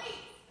of this house.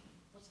 Please.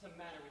 What's the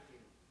matter with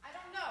you? I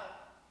don't know.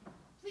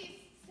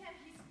 Please, Sam,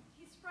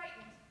 he's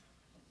frightened.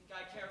 I think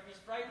I care if he's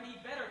frightened, he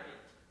better be.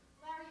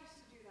 Larry used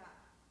to do that.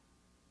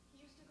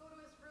 He used to go to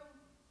his room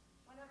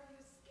whenever he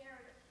was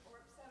scared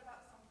or upset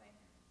about something.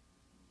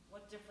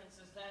 What difference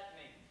does that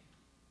make?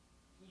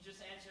 Can you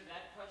just answer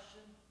that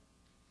question?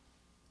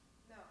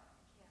 No,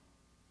 I can't.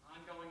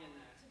 I'm going in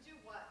there. To do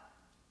what?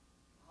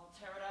 I'll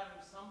tear it out of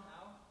him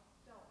somehow.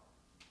 Don't.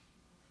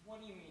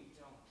 What do you mean,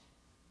 don't?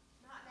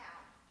 Not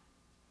now.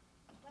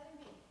 Let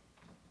him be.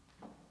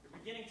 You're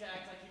beginning to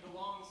act like he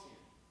belongs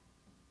here.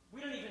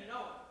 We don't even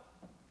know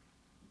him.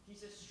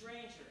 He's a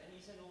stranger, and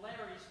he's in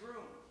Larry's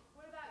room.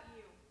 What about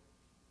you?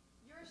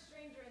 You're a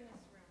stranger in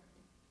this room.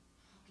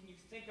 How can you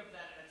think of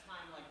that at a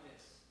time like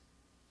this?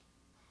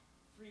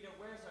 Frida,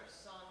 where's our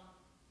son?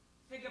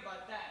 Think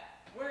about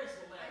that. Where's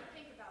I Larry?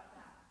 think about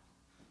that.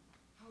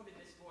 How did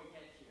this boy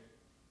get here?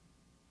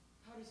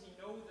 How does he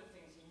know the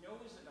things he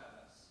knows about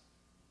us?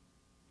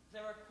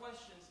 There are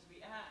questions to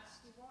be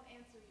asked. He won't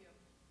answer you.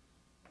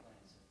 I'll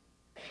answer.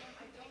 Sam,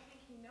 I don't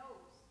think he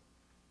knows.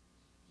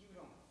 You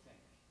don't think.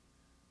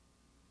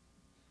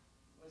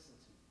 Listen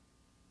to me.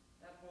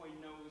 That boy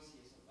knows he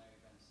isn't Larry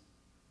Benson.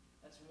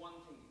 That's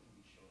one thing you can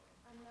be sure of.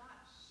 I'm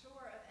not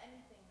sure of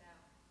anything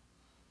now.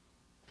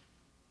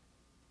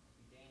 It'd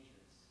be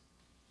dangerous.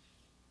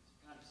 It's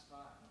kind of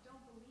spy. I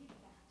don't believe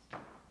that.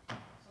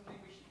 Something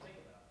we should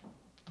think about.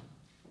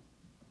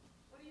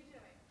 What are you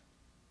doing?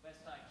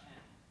 Best I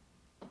can.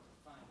 To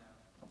find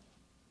out.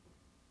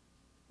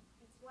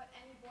 It's what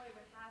any boy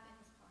would have in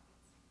his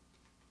pockets.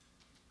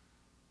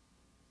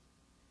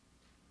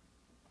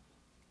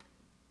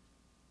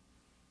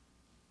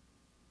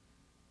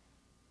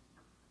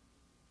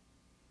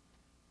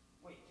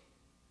 Wait.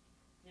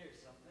 Here's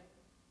something.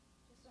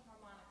 Just a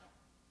harmonica.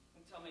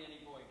 Don't tell me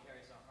any boy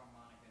carries a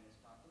harmonica in his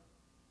pocket.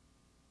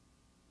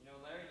 You know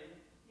Larry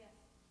didn't. Yes,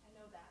 I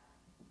know that.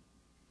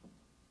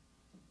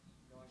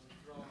 I'm going to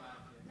throw him out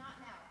of here. Not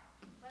now.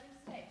 Let him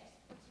stay,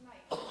 just for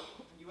tonight.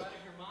 Are you out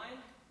of your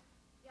mind?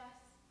 Yes,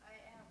 I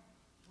am.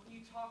 What are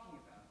you talking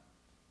about?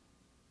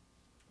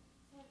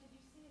 Sam, did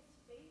you see his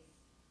face?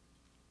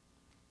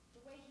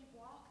 The way he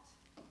walked?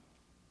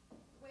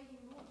 The way he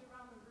moved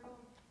around the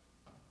room?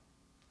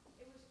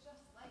 It was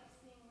just like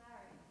seeing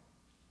Larry.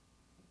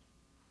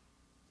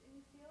 Didn't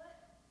you feel it?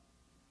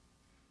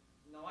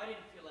 No, I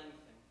didn't feel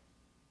anything.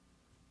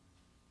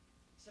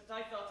 Except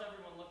I felt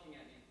everyone looking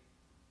at me.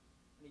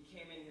 And he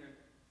came in here and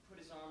put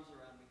his arms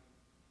around me.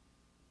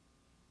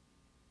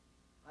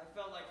 I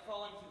felt like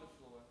falling through the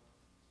floor.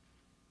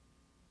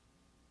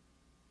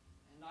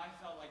 And I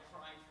felt like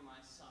crying for my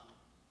son.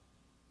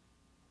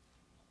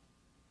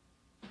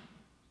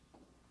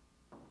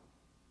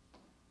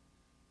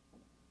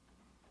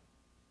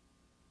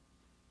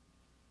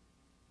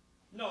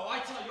 No, I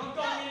tell you, I'm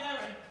going in there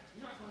and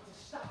you're not going to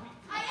stop me.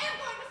 I am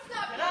going to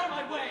stop Get you! out of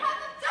my way! You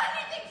haven't done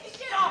anything to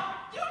you! Stop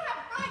it! You don't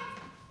have rights!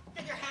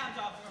 Get your hands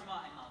off your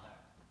mine, Mother.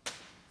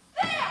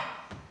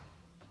 Sam!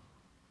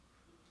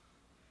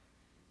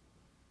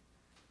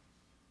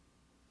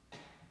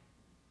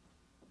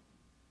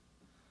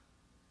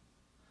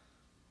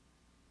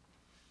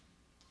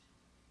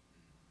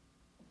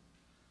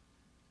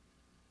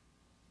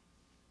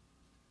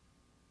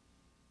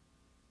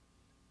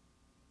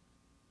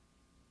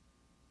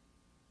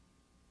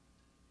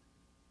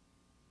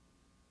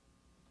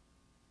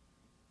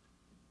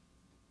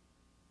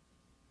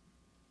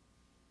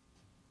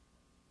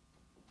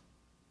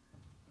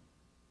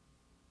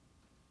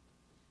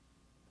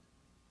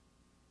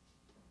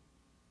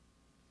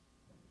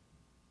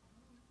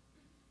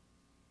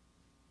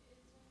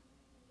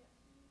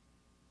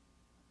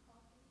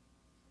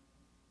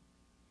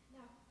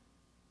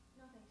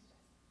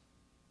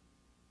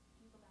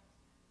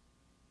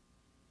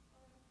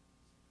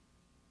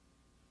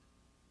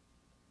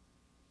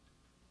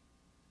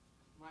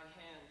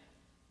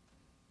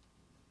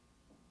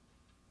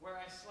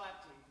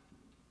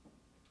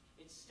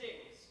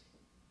 stings.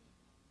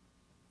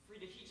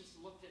 Frida, he just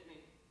looked at me.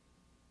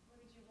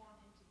 What did you want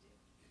him to do?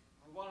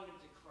 I wanted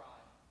him to cry.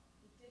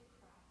 He did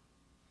cry.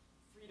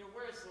 Frida,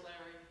 where's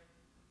Larry?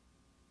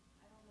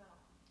 I don't know.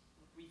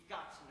 We've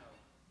got to know.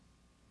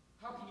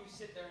 How can you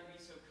sit there and be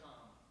so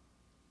calm?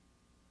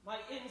 My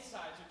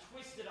insides are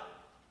twisted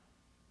up.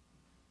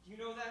 Do you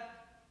know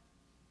that?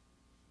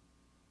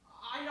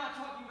 I'm not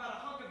talking about a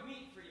hunk of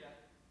meat, Frida.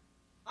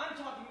 I'm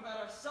talking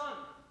about our son,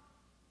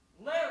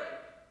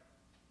 Larry.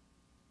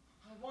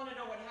 I want to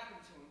know what happened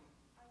to him.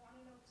 I want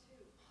to know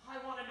too. I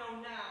want to know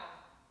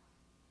now.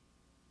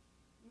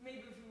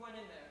 Maybe if we went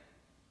in there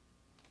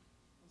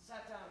and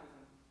sat down with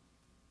him.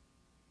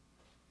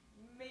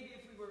 Maybe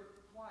if we were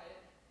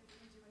quiet. It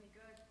wouldn't do any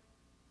good.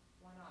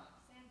 Why not?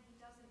 Sam, he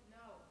doesn't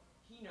know.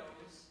 He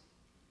knows.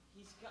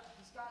 He's got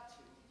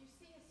to. Did you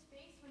see his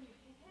face when you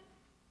hit him?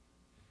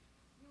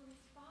 You were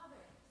his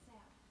father,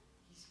 Sam.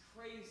 He's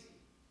crazy.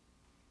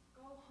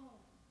 Go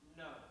home.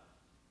 No.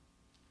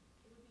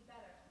 It would be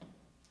better.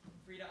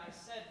 Frida, I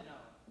said no.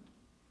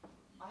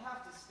 I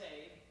have to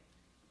stay.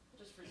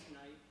 Just for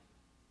tonight.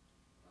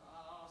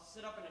 I'll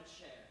sit up in a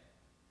chair.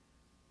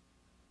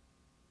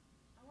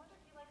 I wonder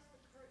if he likes the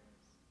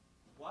curtains.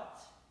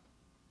 What?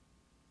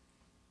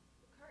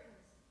 The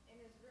curtains in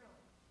his room.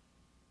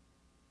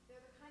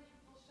 They're the kind you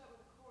pull shut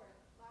with a cord.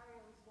 Larry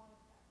always wanted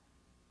that.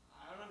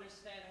 I don't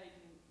understand how you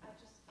can I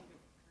just think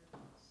of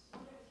curtains.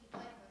 wondered if he'd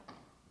like them.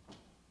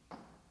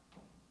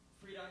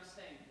 Frida, I'm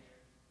staying here.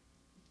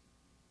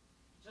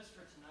 Just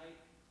for tonight.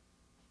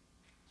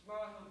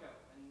 Tomorrow he'll go,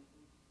 and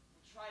we'll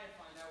try to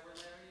find out where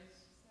Larry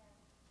is. Sam.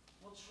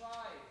 We'll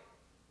try.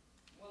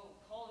 We'll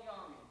call the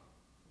army.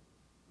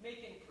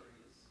 Make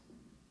inquiries.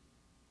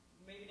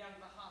 Maybe down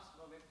to the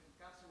hospital. They've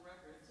got some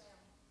records. Sam.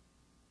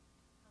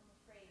 I'm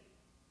afraid.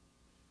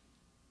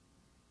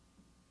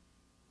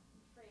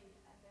 I'm afraid,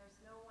 and there's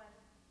no one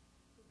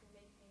who can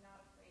make me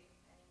not afraid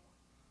anymore.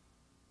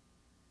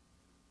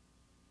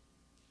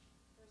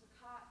 There's a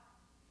cot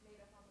made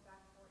up on the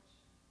back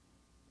porch.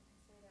 You can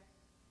stay there.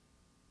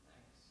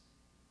 Thanks.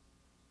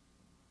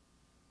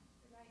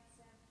 Good night,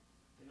 Sam.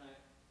 Good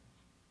night.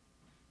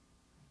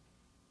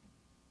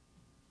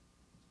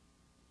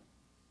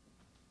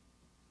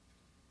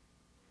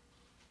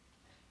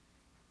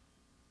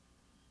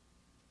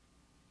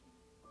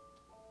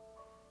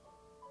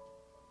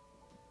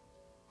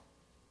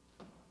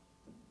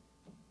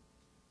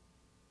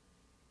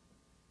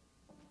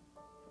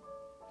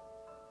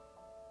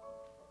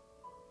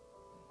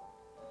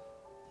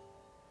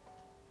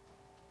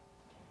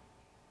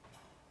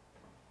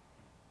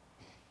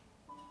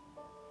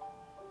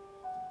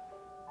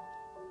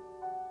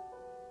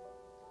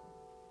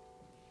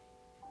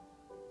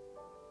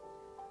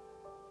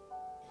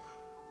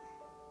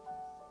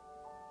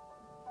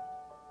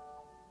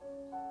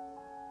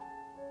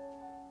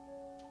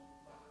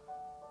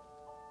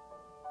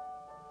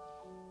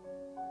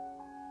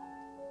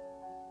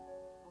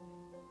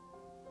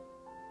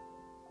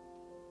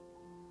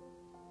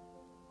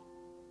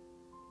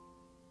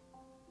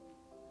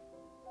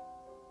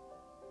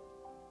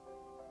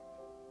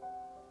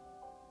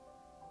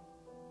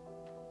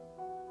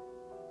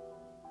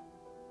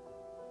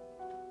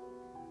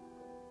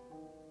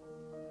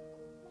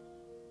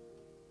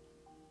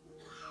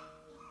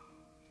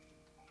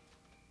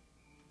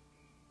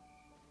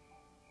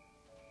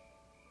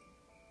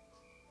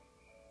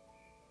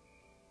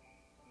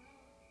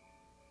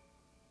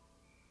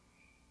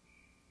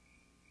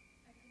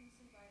 I couldn't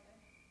sleep either.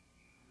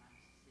 I'm not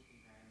used to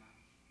sleeping very much.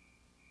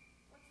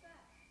 What's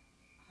that?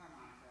 A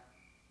harmonica.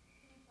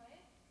 Can you play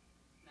it?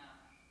 No.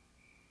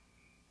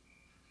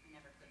 I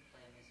never could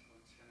play a musical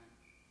instrument.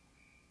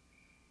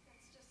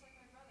 That's just like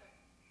my brother.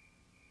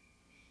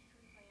 He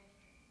couldn't play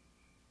anything.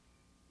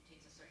 It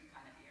takes a certain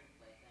kind of ear to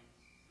play things.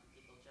 Some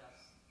people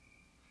just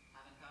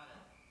haven't got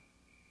it.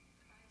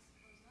 I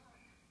suppose not.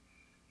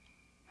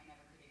 I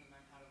never could even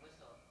learn how to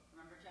whistle.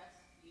 Remember, Jess?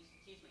 You used to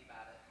tease me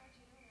about it. How'd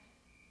you know that?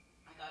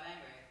 I got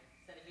angry.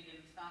 Said if you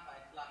didn't stop,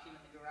 I'd lock you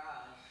in the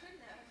garage. Couldn't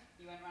have.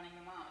 You went running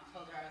to Mom and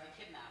told her I was a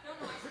kidnapper. No,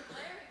 I said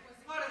Larry was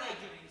a What are they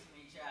doing to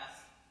me,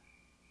 Jess?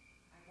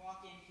 I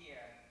walk in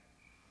here,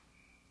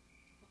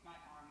 put my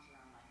arms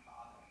around my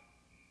father.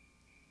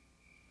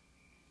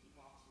 He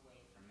walks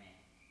away from me.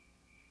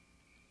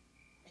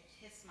 I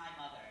kiss my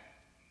mother,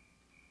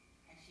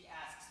 and she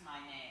asks my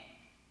name.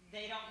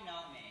 They don't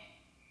know me.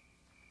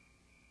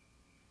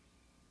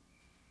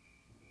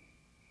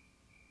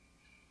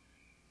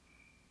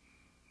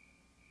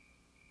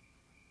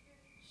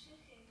 You're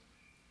shaking.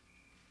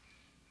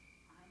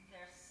 I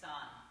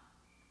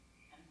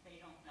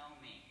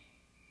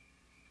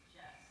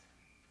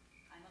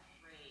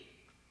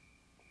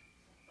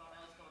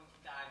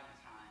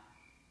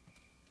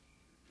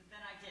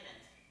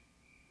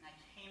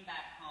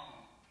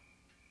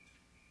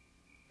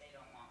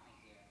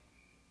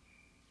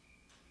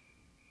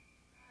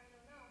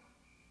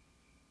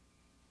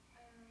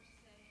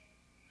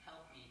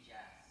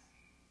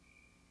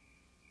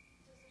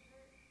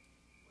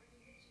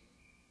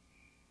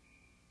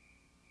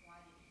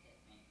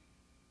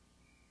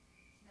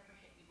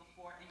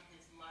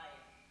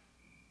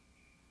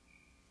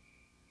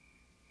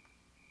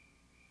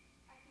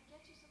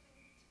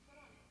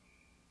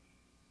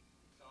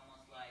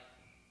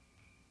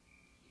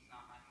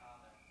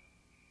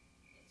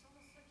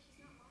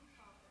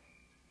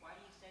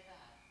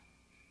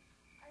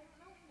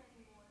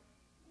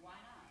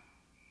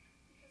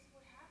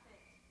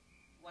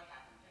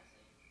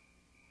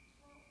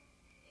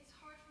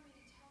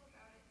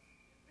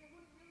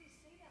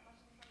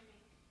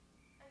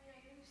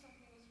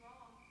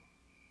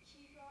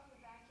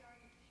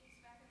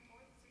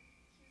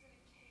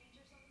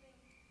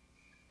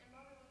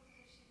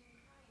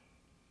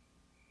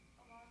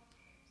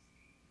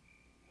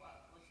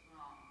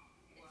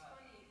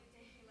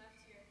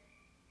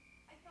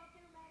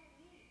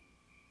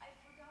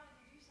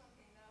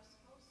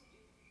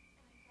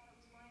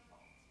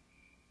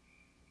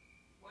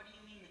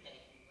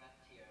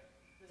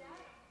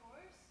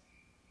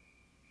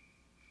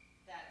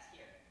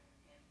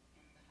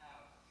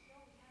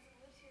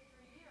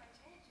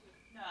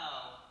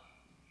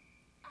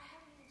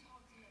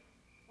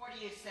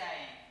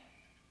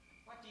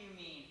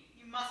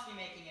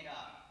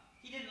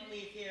He didn't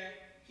leave here.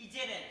 He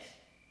didn't.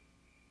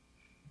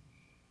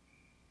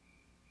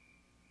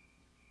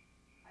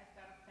 I've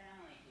got a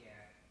family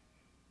here.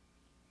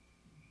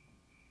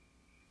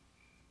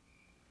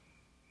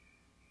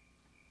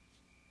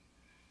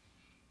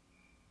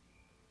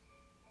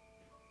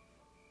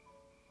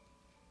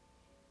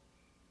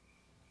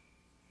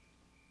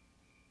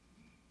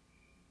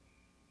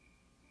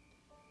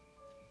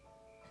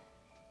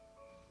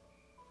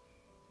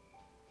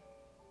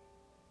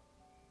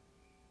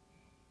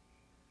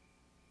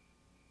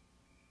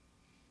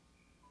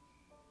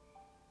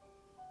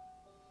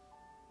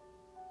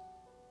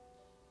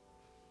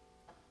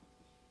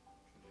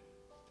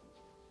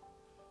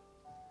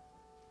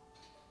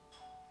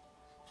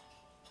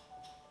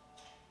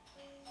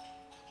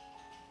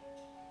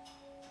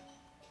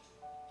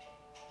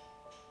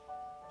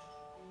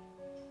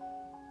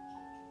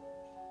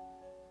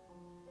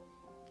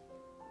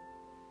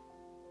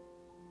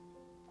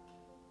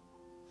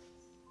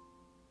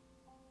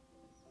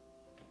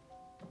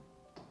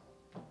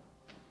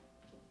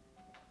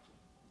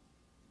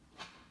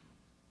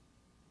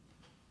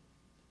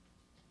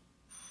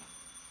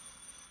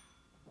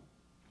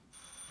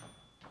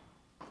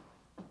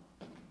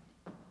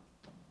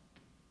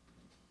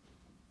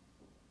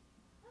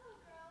 Hello,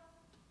 girls.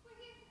 We're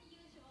here for the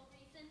usual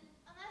reason.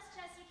 Unless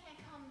Jessie can't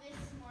come this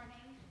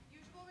morning.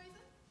 Usual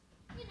reason?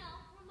 You know,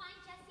 remind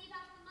Jessie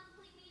about the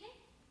monthly meeting.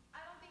 I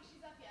don't think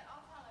she's up yet.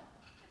 I'll tell her.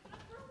 It's been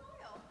up for a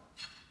while.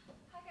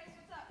 Hi guys,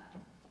 what's up?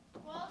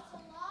 Well, it's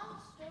a long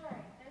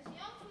story. There's a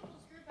young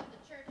people's group at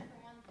the church for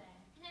one thing.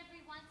 And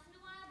every once in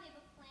a while they have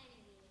a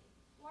planning meeting.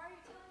 Why are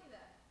you telling me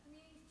that? The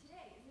meeting's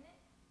today, isn't it?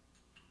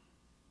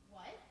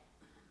 What?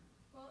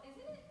 Well,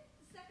 isn't it?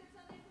 The second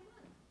Sunday of the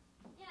month.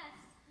 Yes,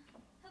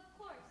 of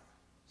course.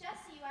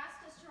 Jessie, you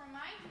asked us to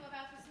remind you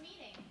about this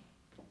meeting.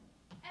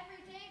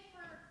 Every day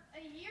for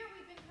a year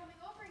we've been coming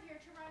over here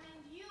to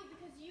remind you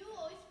because you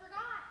always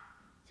forgot.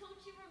 Don't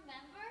you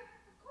remember?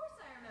 Of course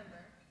I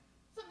remember.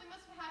 Something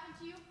must have happened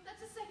to you.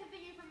 That's the second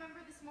thing you've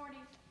remembered this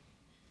morning.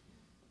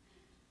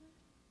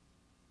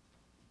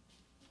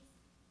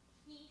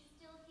 Is he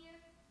still here?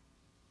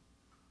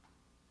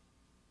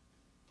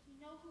 You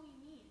know who you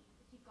mean.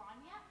 Is he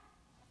gone yet?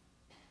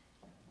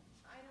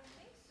 I don't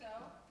think so.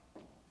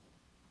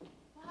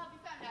 Well, have you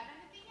found out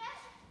anything yet?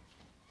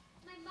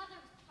 My mother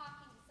was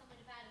talking to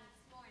someone about him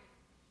this morning.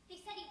 They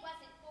said he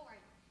wasn't foreign,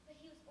 but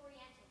he was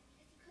Oriental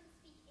because he couldn't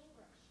speak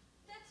English.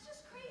 That's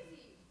just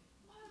crazy.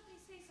 Why would they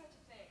say such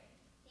a thing?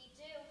 They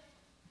do.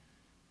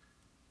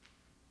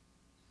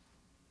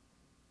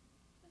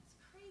 That's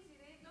crazy.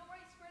 They have no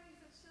right spreading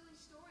such silly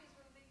stories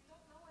when they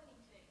don't know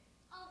anything.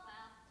 Oh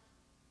well.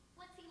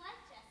 What's he like,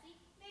 Jessie?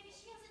 Maybe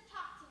she hasn't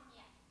talked to him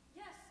yet.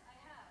 Yes, I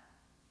have.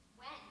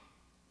 When?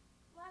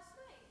 Last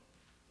night.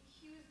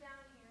 He was down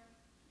here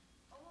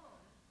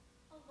alone.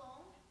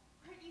 Alone?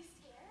 Weren't you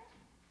scared?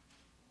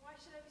 Why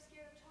should I be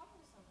scared of talking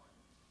to someone?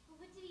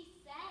 Well, what did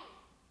he say?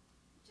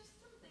 Just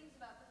some things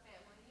about the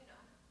family, you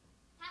know.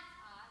 That's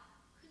odd.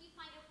 Couldn't you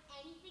find out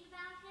anything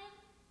about him?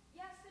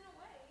 Yes, in a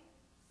way.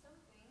 Some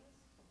things.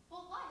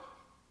 Well, what?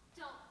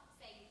 Don't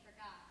say you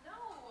forgot.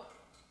 No!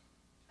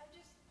 I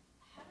just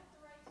haven't the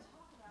right to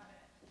talk about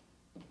it.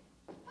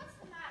 What's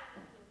the matter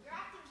with you? You're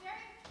acting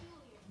very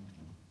peculiar.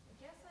 I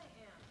guess I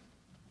am.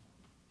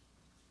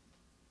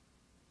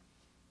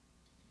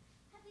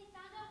 Have they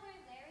found out where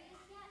Larry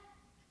is yet?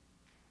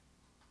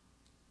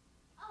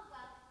 Oh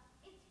well,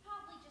 it's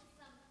probably just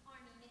some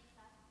army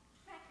mix-up.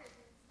 Records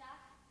and stuff.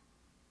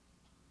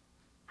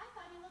 I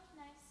thought he looked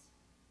nice.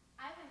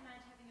 I wouldn't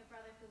mind having a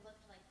brother who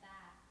looked like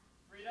that.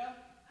 Frida?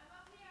 I'm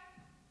up here.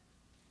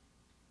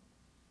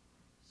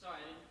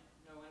 Sorry, I didn't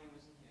know anyone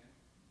was in here.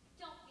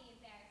 Don't be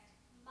embarrassed.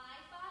 My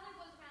father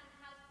goes around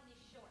the house in his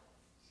shorts.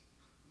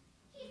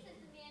 He says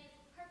the man is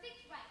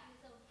perfect right in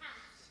his own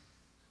house.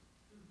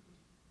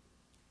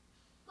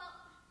 Well,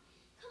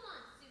 come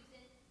on,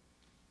 Susan.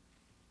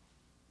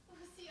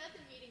 We'll see you at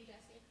the meeting,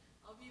 Jessie.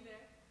 I'll be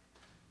there.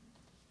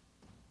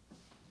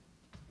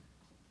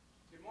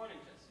 Good morning,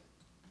 Jessie.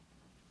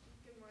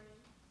 Good morning.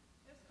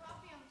 There's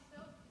coffee on the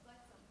stove if you'd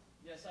like some.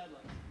 Yes, I'd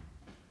like to.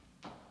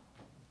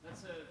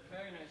 That's a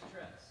very nice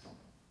dress.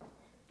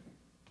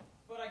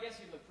 But I guess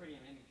you look pretty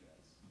in any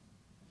dress.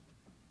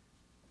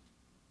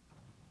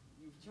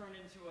 You've turned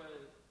into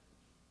a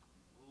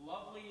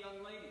lovely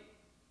young lady.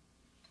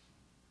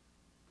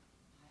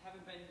 I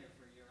haven't been here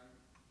for a year. I'm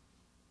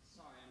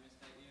sorry I missed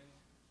that year.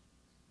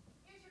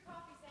 Here's your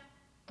coffee, Sam.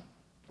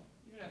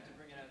 You don't have to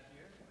bring it out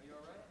here. Are you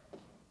all right?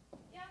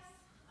 Yes,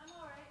 I'm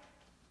all right.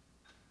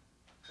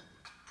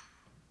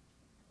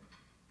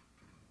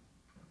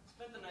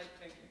 Spent the night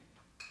thinking.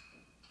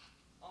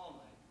 All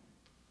night.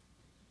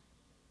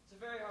 It's a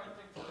very hard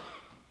thing to do.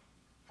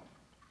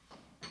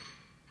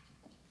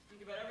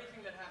 Think about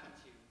everything that happened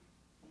to you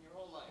in your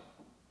whole life.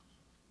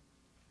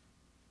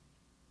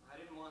 I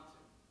didn't want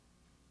to.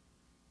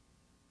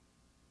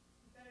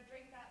 You better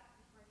drink that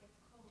before it gets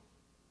cold.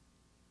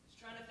 I was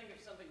trying to think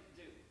of something to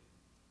do.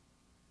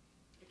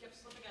 It kept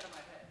slipping out of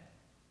my head.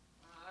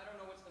 I don't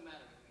know what's the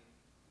matter with me.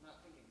 I'm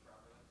not thinking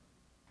properly.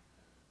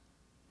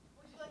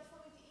 What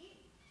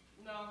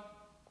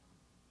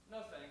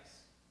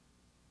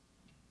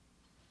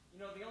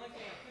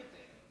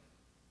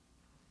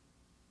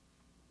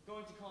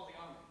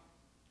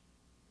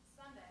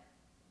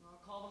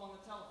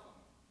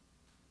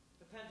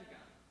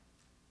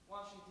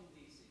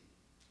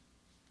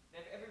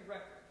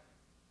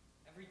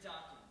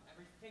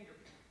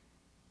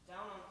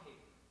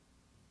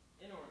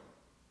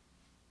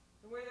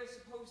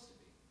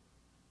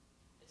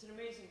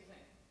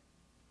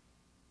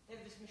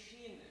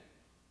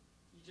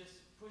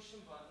push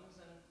some buttons,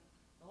 and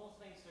the whole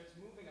thing starts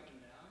moving up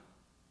and down,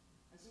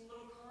 and some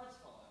little cards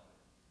fall out of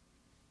it.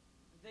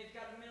 They've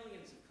got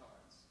millions of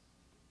cards,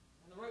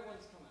 and the right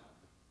ones come out.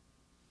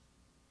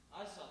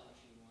 I saw the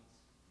machine once,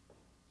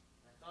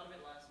 and I thought of it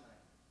last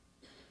night.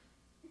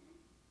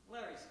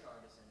 Larry's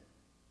card is in it.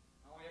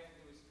 All we have to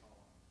do is call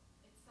him.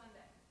 It's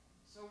Sunday.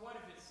 So what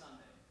if it's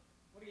Sunday?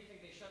 What do you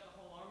think, they shut the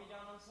whole army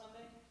down on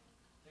Sunday?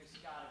 There's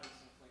gotta be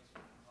some place we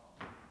can call.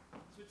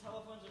 That's what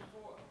telephones are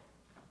for.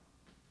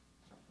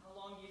 How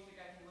long do you think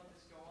I can let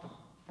this go on?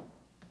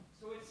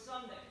 So it's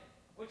Sunday.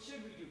 What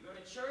should we do? Go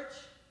to church?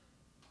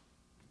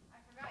 I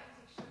forgot you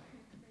take sugar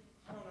and cream.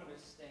 I don't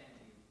understand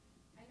you.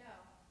 I know.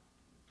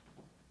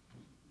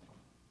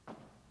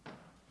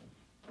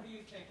 What are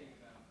you thinking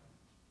about?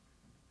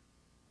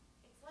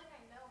 It's like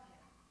I know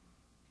him.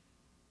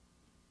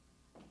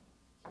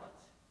 What?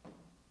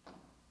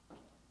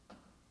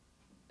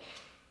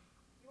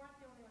 You aren't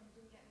the only one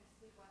who didn't get any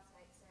sleep last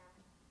night, Sam.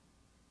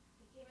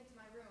 He came into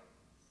my room.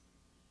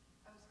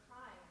 I was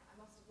crying. I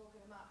must have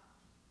woken him up.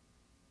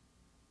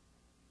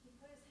 He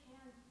put his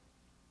hand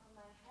on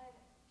my head,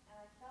 and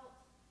I felt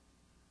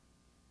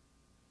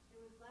it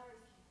was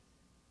Larry's hand.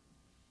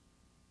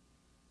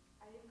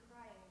 I didn't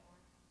cry anymore.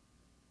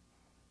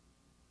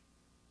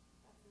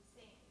 That's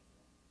insane, isn't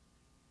it?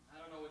 I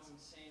don't know what's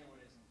insane or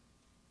what isn't.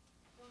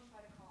 Don't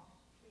try to call.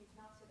 Please,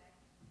 not today.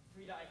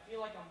 Frida, I feel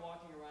like I'm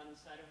walking around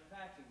inside of a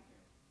vacuum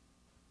here.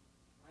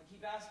 I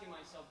keep asking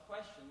myself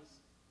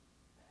questions,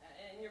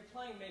 and you're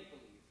playing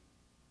make-believe.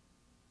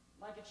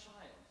 Like a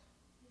child.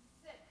 He's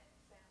sick,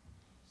 Sam.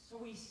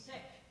 So he's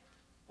sick.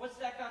 What's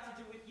that got to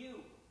do with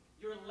you?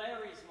 You're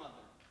Larry's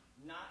mother,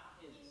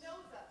 not his. He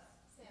knows us,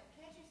 Sam.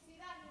 Can't you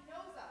see that? He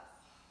knows us.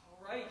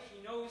 All right,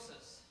 he knows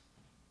us.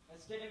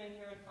 Let's get him in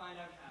here and find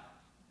out how.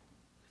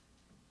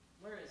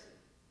 Where is he?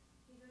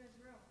 He's in his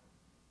room.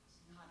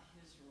 It's not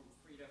his room,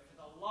 Frida, for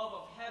the love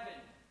of heaven.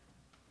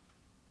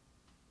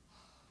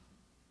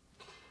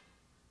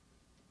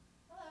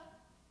 Hello.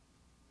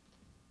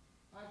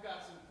 I've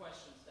got some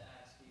questions to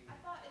ask you. I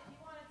thought if you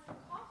wanted some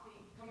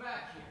coffee. Come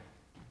back here.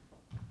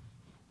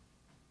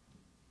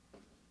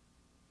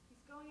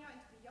 He's going out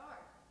into the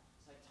yard.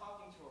 It's like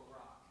talking to a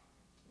rock.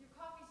 Your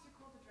coffee's too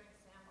cold to drink,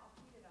 Sam. I'll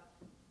heat it up.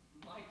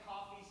 My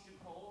coffee's too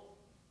cold?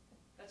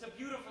 That's a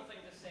beautiful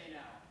thing to say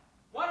now.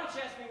 Why don't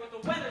you ask me what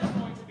the weather's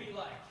going to be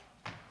like?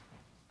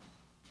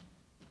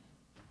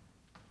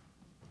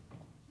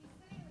 He's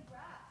sitting in the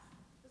grass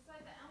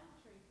beside the elm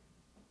tree.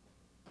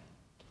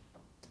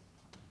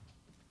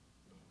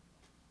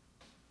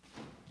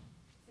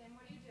 Sam,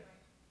 what are you doing?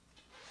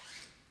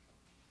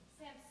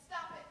 Sam,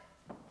 stop it.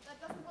 That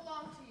doesn't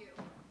belong to you.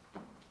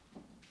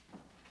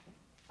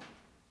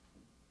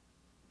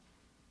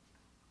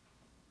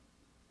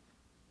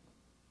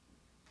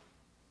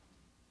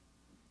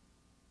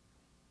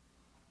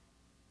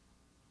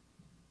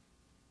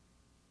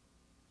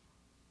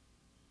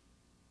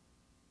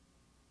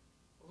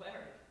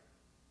 Larry.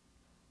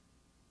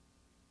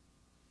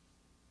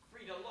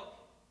 Frida,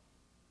 look.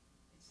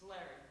 It's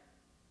Larry.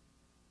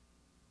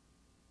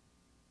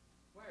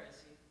 Where is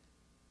he?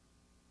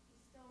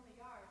 He's still in the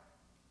yard.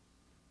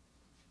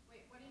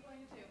 Wait, what are you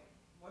going to do?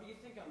 What do you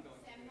think I'm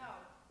going to Sam, do? no.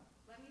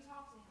 Let me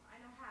talk to him.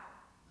 I know how.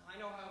 I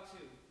know how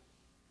to.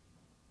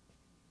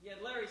 He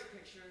had Larry's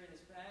picture in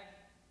his bag,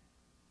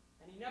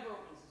 and he never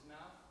opens his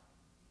mouth.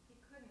 He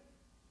couldn't.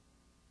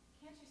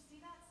 Can't you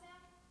see that, Sam?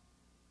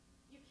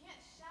 You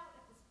can't shout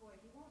at this boy.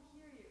 He won't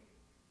hear you.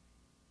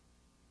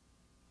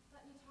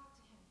 Let me talk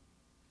to him.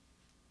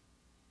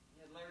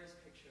 He had Larry's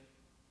picture.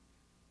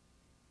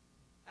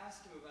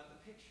 Ask him about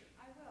the picture.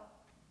 I will.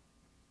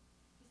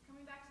 He's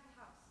coming back to the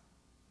house.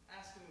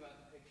 Ask him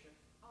about the picture.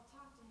 I'll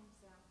talk to him,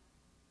 Sam.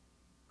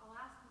 I'll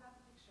ask him about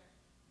the picture.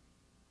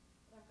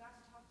 But I've got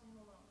to talk to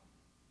him alone.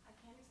 I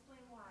can't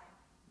explain why.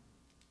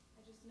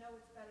 I just know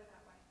it's better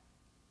that way.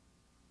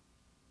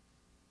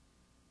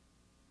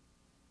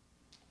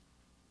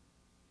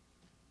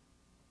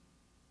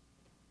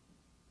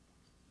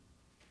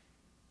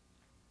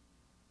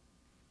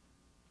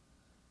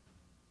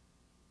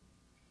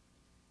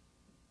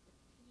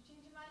 Did you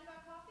change your mind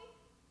about coffee?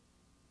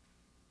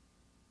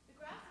 The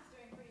grass is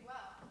doing pretty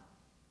well.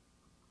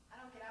 I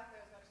don't get out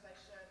there as much as I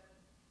should.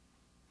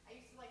 I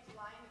used to like to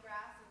lie in the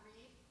grass and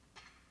read.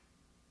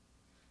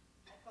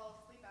 I'd fall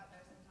asleep out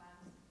there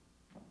sometimes.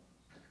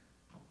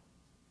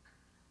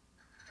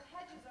 The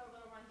hedges are a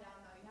little run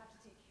down, though. You have to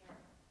take care.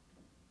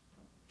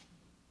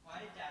 Why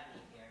did Dad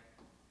leave here?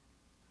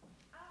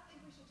 I don't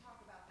think we should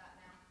talk about that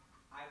now.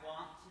 I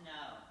want to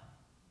know.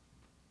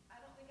 I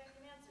don't think I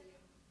can answer you.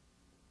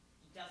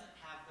 He doesn't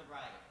have the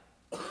right.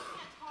 You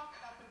can't talk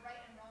about the right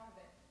and wrong of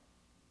it.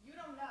 You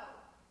don't know.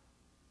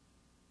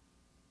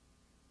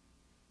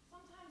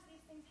 Sometimes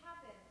these things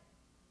happen.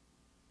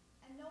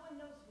 And no one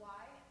knows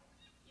why.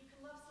 You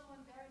can love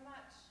someone very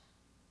much.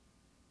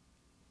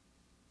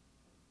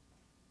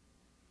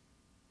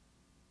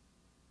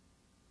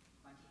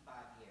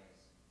 25 years.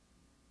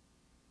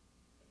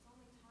 It's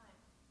only time.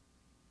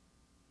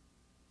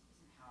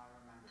 This isn't how I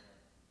remembered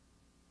it.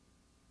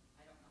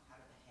 I don't know how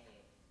to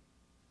behave.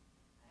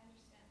 I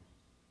understand.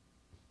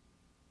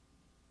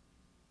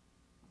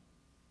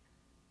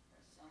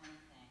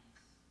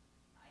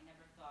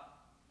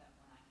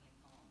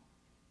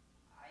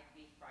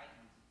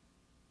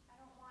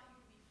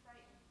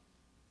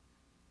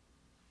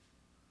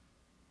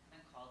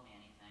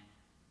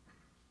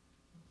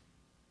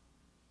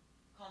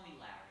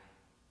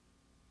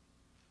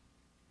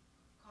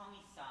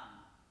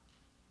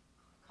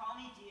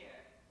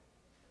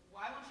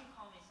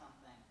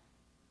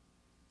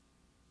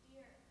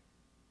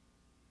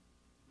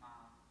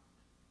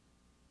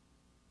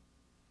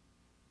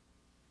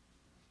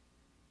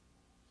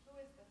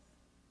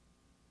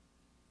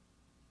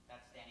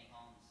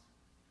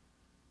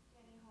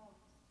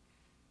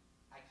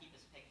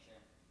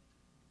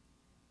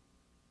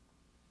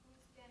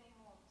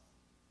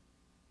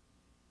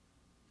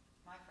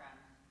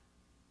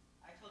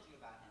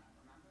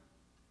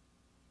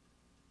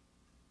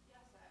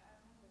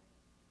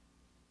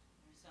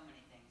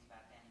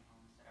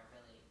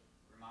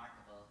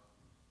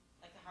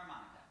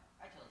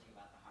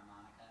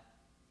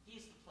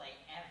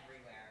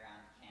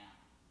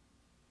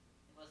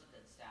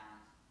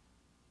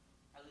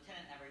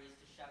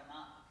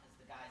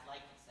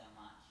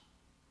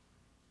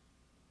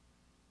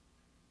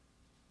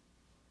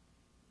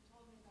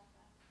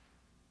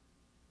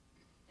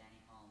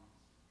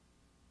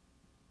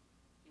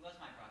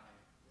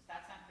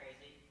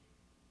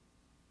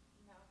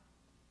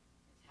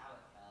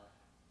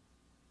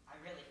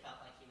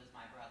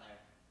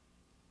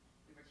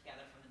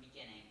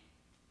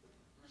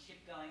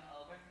 going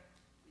over,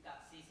 we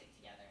got seasick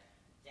together.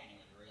 Danny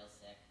was real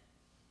sick.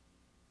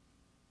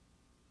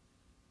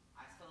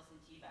 I stole some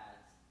tea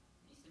bags.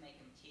 I used to make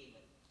him tea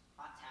with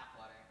hot tap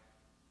water.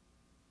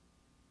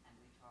 And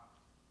we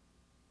talked.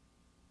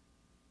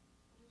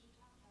 What did you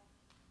talk about?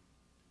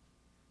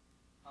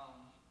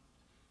 Home.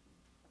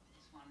 I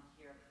just wanted to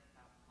hear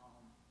about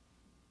home.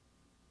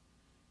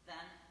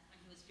 Then, when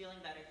he was feeling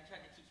better, he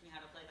tried to teach me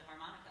how to play the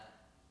harmonica.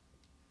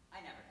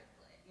 I never could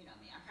play it. You know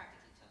me, I'm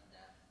practically tone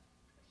deaf.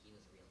 But he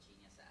was a real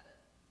genius at it.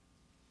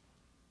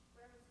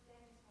 Where was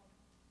Danny's home?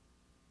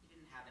 He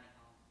didn't have any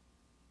home.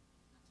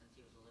 Not since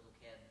he was a little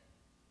kid.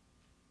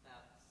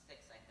 About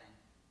 6, I think.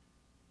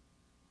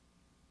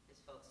 His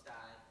folks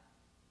died.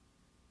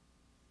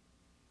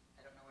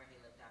 I don't know where he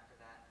lived after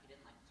that. He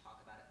didn't like to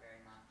talk about it very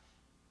much.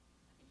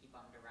 I think he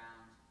bummed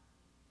around.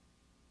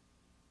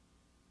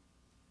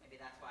 Maybe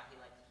that's why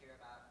he liked to hear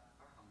about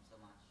our home so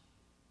much.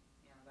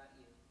 You know, about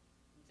you,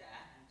 and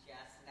Dad, and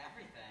Jess, and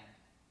everything.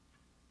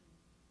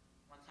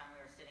 One time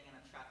we were sitting in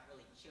a truck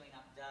really chewing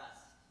up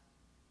dust.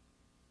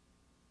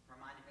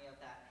 Reminded me of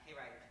that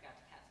hayride we took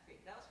out to Cat's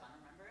Creek. That was fun,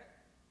 remember it?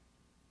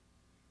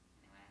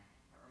 Anyway,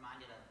 it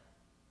reminded me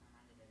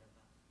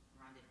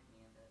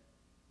of it.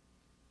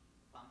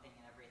 Bumping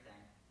and everything.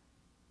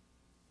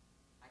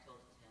 I told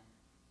it to him.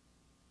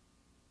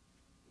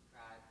 He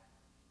cried.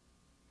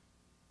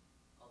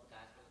 All the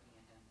guys were looking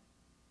at him.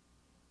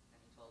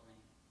 Then he told me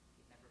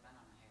he'd never been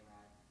on a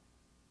hayride.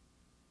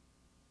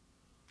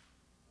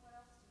 What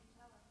else did you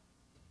tell her?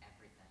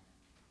 Everything.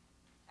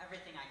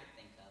 Everything I could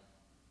think of.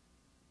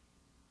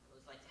 What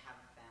it was like to have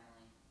a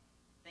family.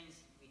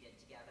 Things we did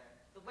together.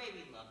 The way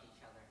we loved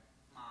each other.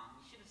 Mom,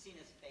 you should have seen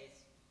his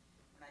face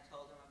when I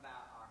told him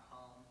about our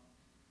home.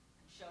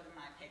 And showed him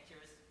my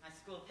pictures, my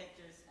school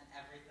pictures, and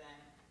everything.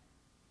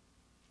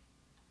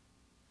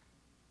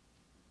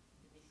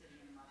 He'd be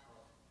sitting in my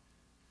hole.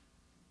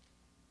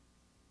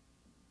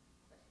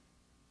 But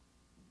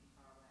he'd be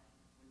far away.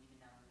 Wouldn't even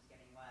know he was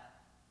getting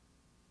wet.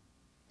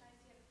 Nice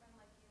you have a friend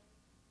like you.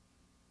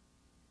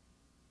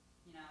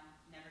 You know,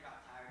 he never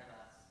got tired of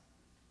us.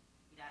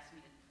 He'd ask me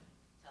to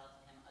tell it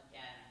to him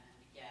again and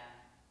again.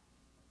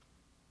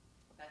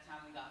 That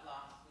time we got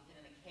lost, we hid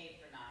in a cave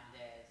for 9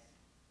 days.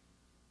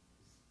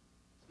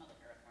 Smelled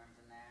like earthworms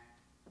in there.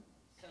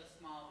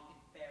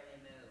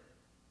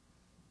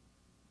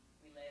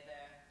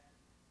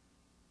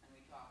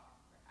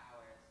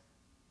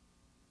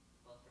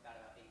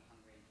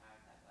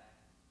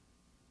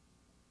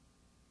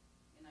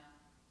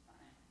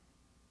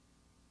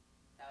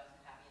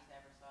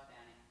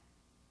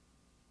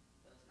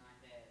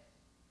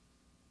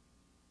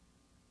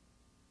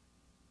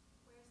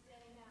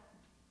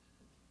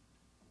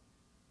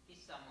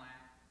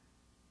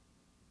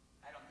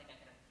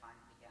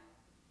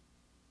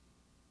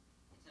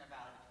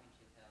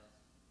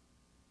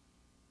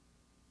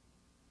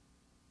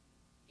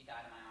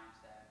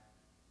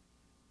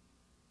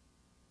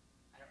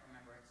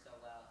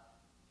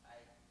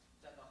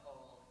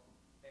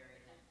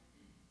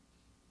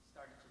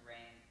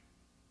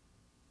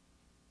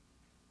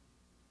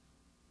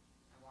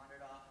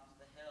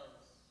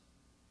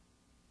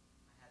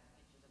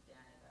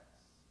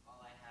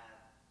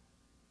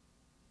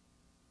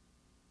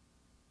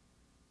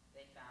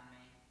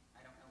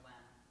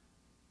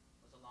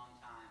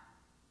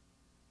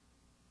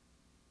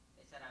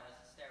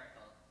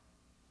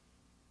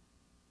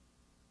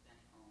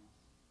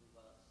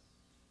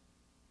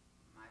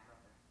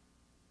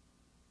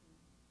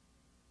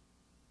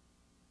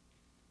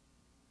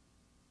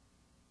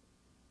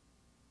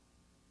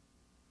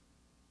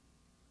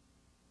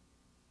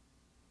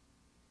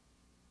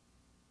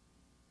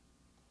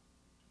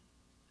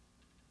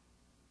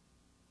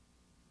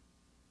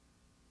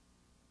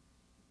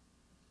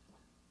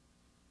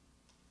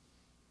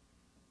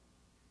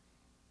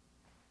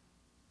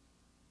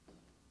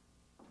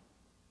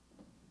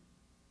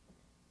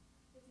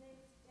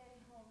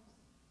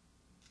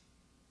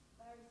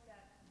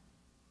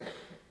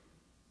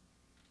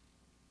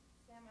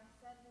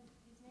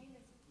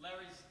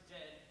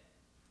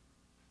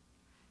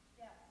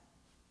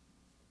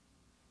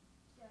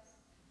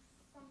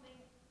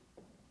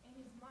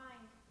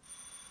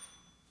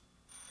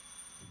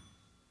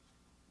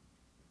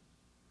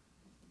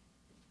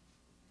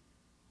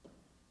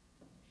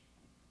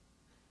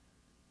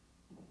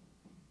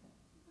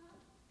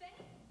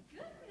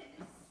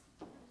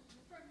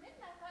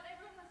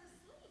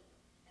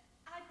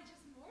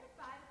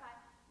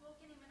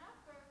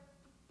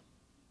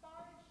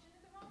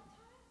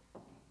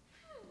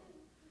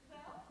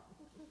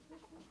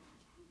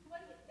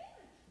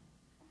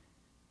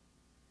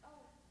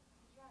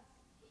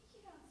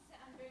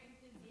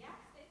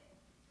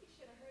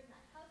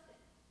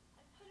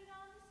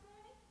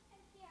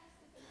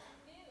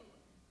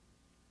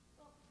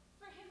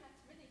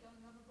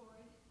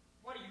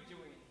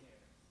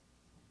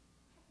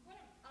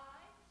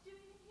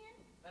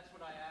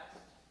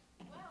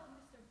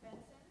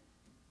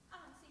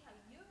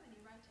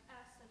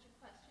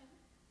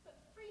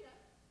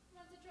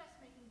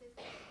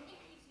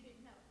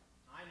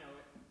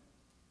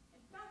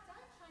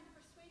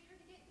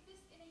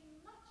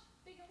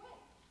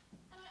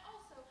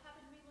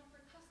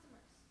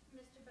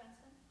 Mr.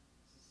 Benson?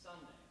 This is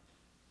Sunday.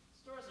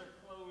 Stores are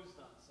closed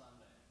on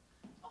Sunday.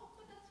 Oh,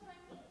 but that's what I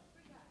mean,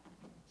 Frida.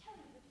 Tell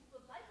me the people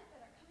of life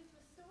that are coming to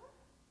a store?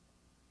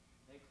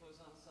 They close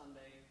on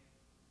Sunday,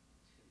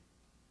 too.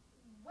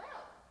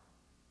 Well,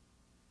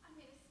 I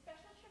made a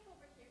special trip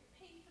over here,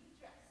 paid for the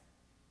dress.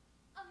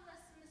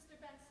 Unless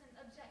Mr. Benson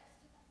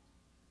objects to that.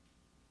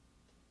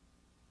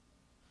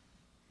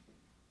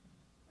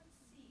 Let's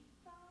see,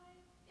 5,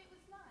 it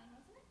was 9,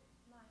 wasn't it?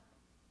 9.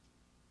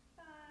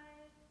 5,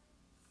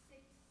 6,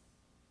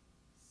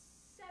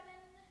 7,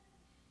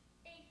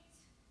 8,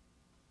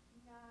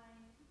 9.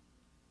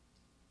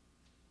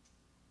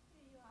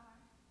 Here you are.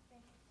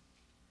 Thank you.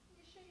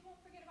 You sure you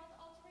won't forget about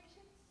the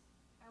alterations?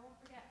 I won't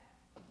forget.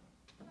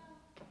 Well,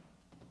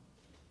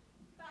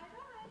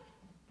 bye-bye.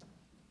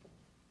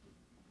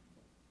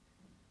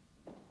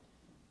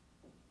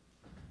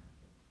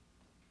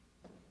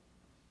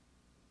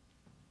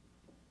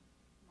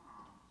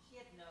 Mom, she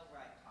had no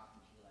right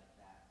talking to you like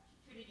that. She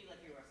treated you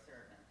like you were a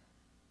servant.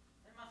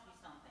 There must be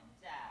something.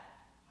 Dad.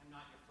 I'm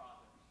not your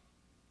father.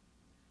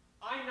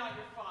 I'm not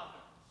your father.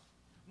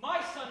 My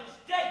son is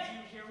dead, do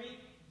you hear me?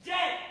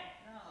 Dead!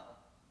 No.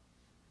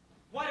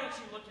 Why don't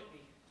you look at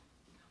me?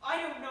 I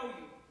don't know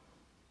you.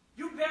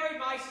 You buried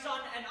my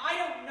son, and I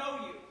don't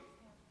know you. You've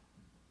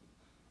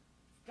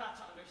got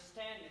to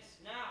understand this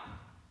now.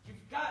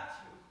 You've got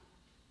to.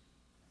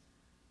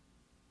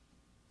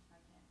 I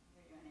can't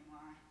hear you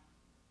anymore.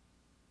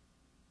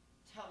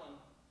 Tell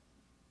him.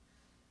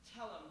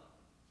 Tell him.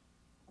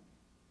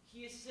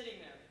 He is sitting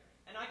there,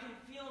 and I can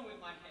feel him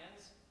with my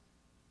hands.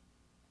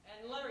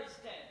 And Larry's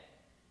dead.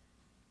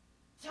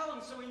 Tell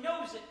him so he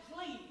knows it,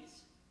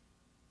 please.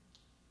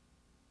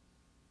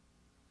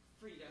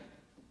 Frida.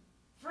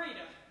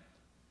 Frida.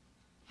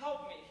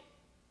 Help me.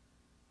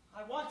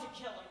 I want to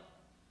kill him.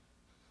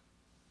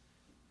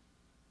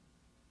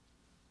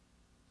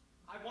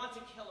 I want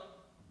to kill him.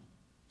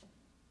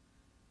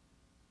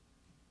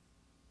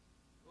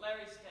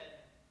 Larry's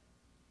dead.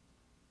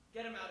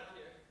 Get him out of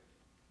here.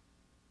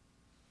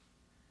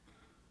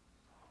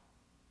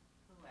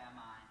 Who am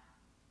I?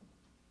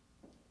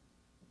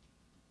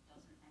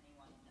 Doesn't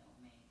anyone know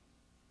me?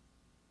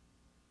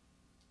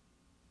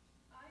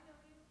 I know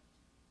you.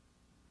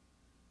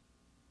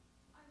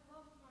 I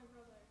love my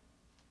brother.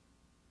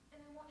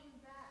 And I want him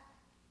back.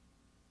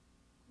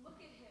 Look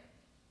at him.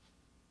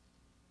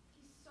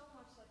 He's so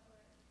much like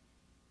Larry.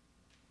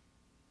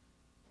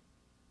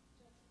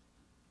 Just,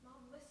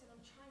 Mom, listen,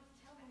 I'm trying to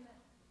tell him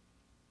that.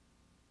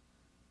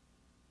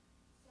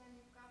 Sam,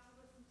 you've got to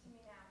listen to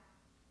me now.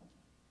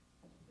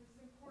 This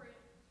is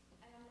important,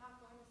 and I'm not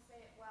going to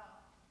say it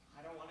well. I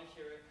don't want to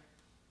hear it.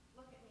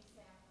 Look at me,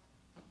 Sam.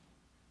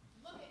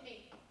 Look at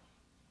me.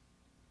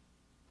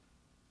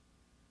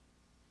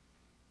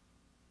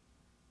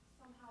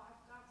 Somehow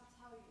I've got to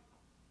tell you.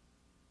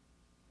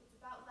 It's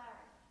about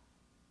Larry.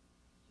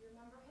 Do you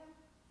remember him?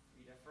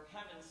 Frida, for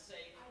heaven's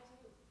sake. I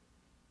do.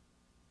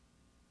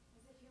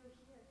 As if you were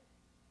here.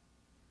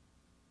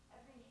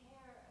 Every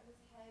hair of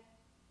his head,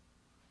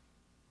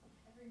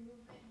 every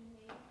movement he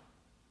made,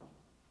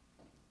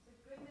 the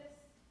goodness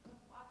of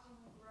watching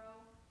him grow,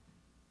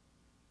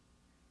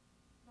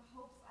 the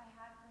hopes I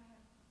had for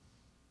him.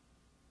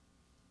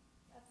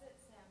 That's it,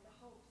 Sam, the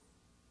hopes.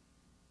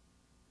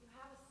 You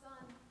have a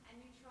son, and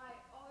you try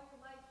all your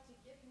life to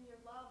give him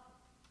your love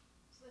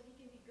so that he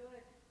can be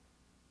good.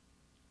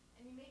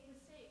 And you make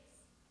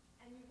mistakes,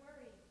 and you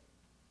worry,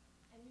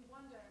 and you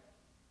wonder.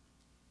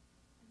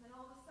 And then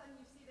all of a sudden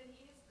you see that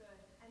he is good,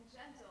 and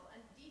gentle,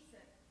 and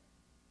decent,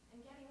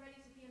 and getting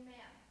ready to be a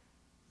man.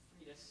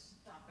 Frida,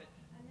 stop it.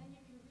 And then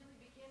you can really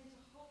begin to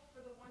hope for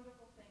the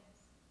wonderful things.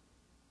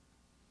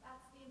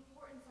 That's the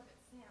importance of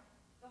it, Sam,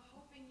 the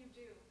hoping you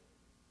do.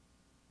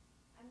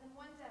 And then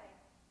one day,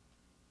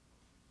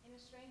 in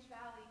a strange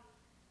valley,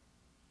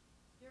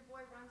 your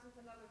boy runs with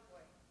another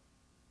boy,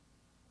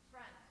 a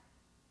friend,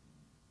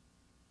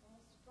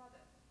 almost a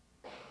brother.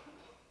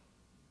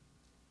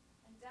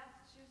 And death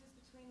chooses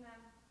between them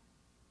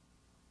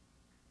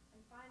and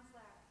finds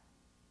Larry.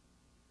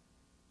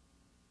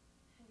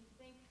 And you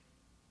think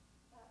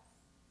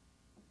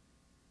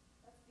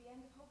that's the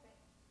end of hoping.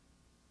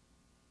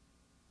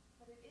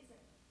 But it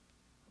isn't.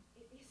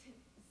 It isn't,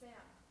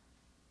 Sam.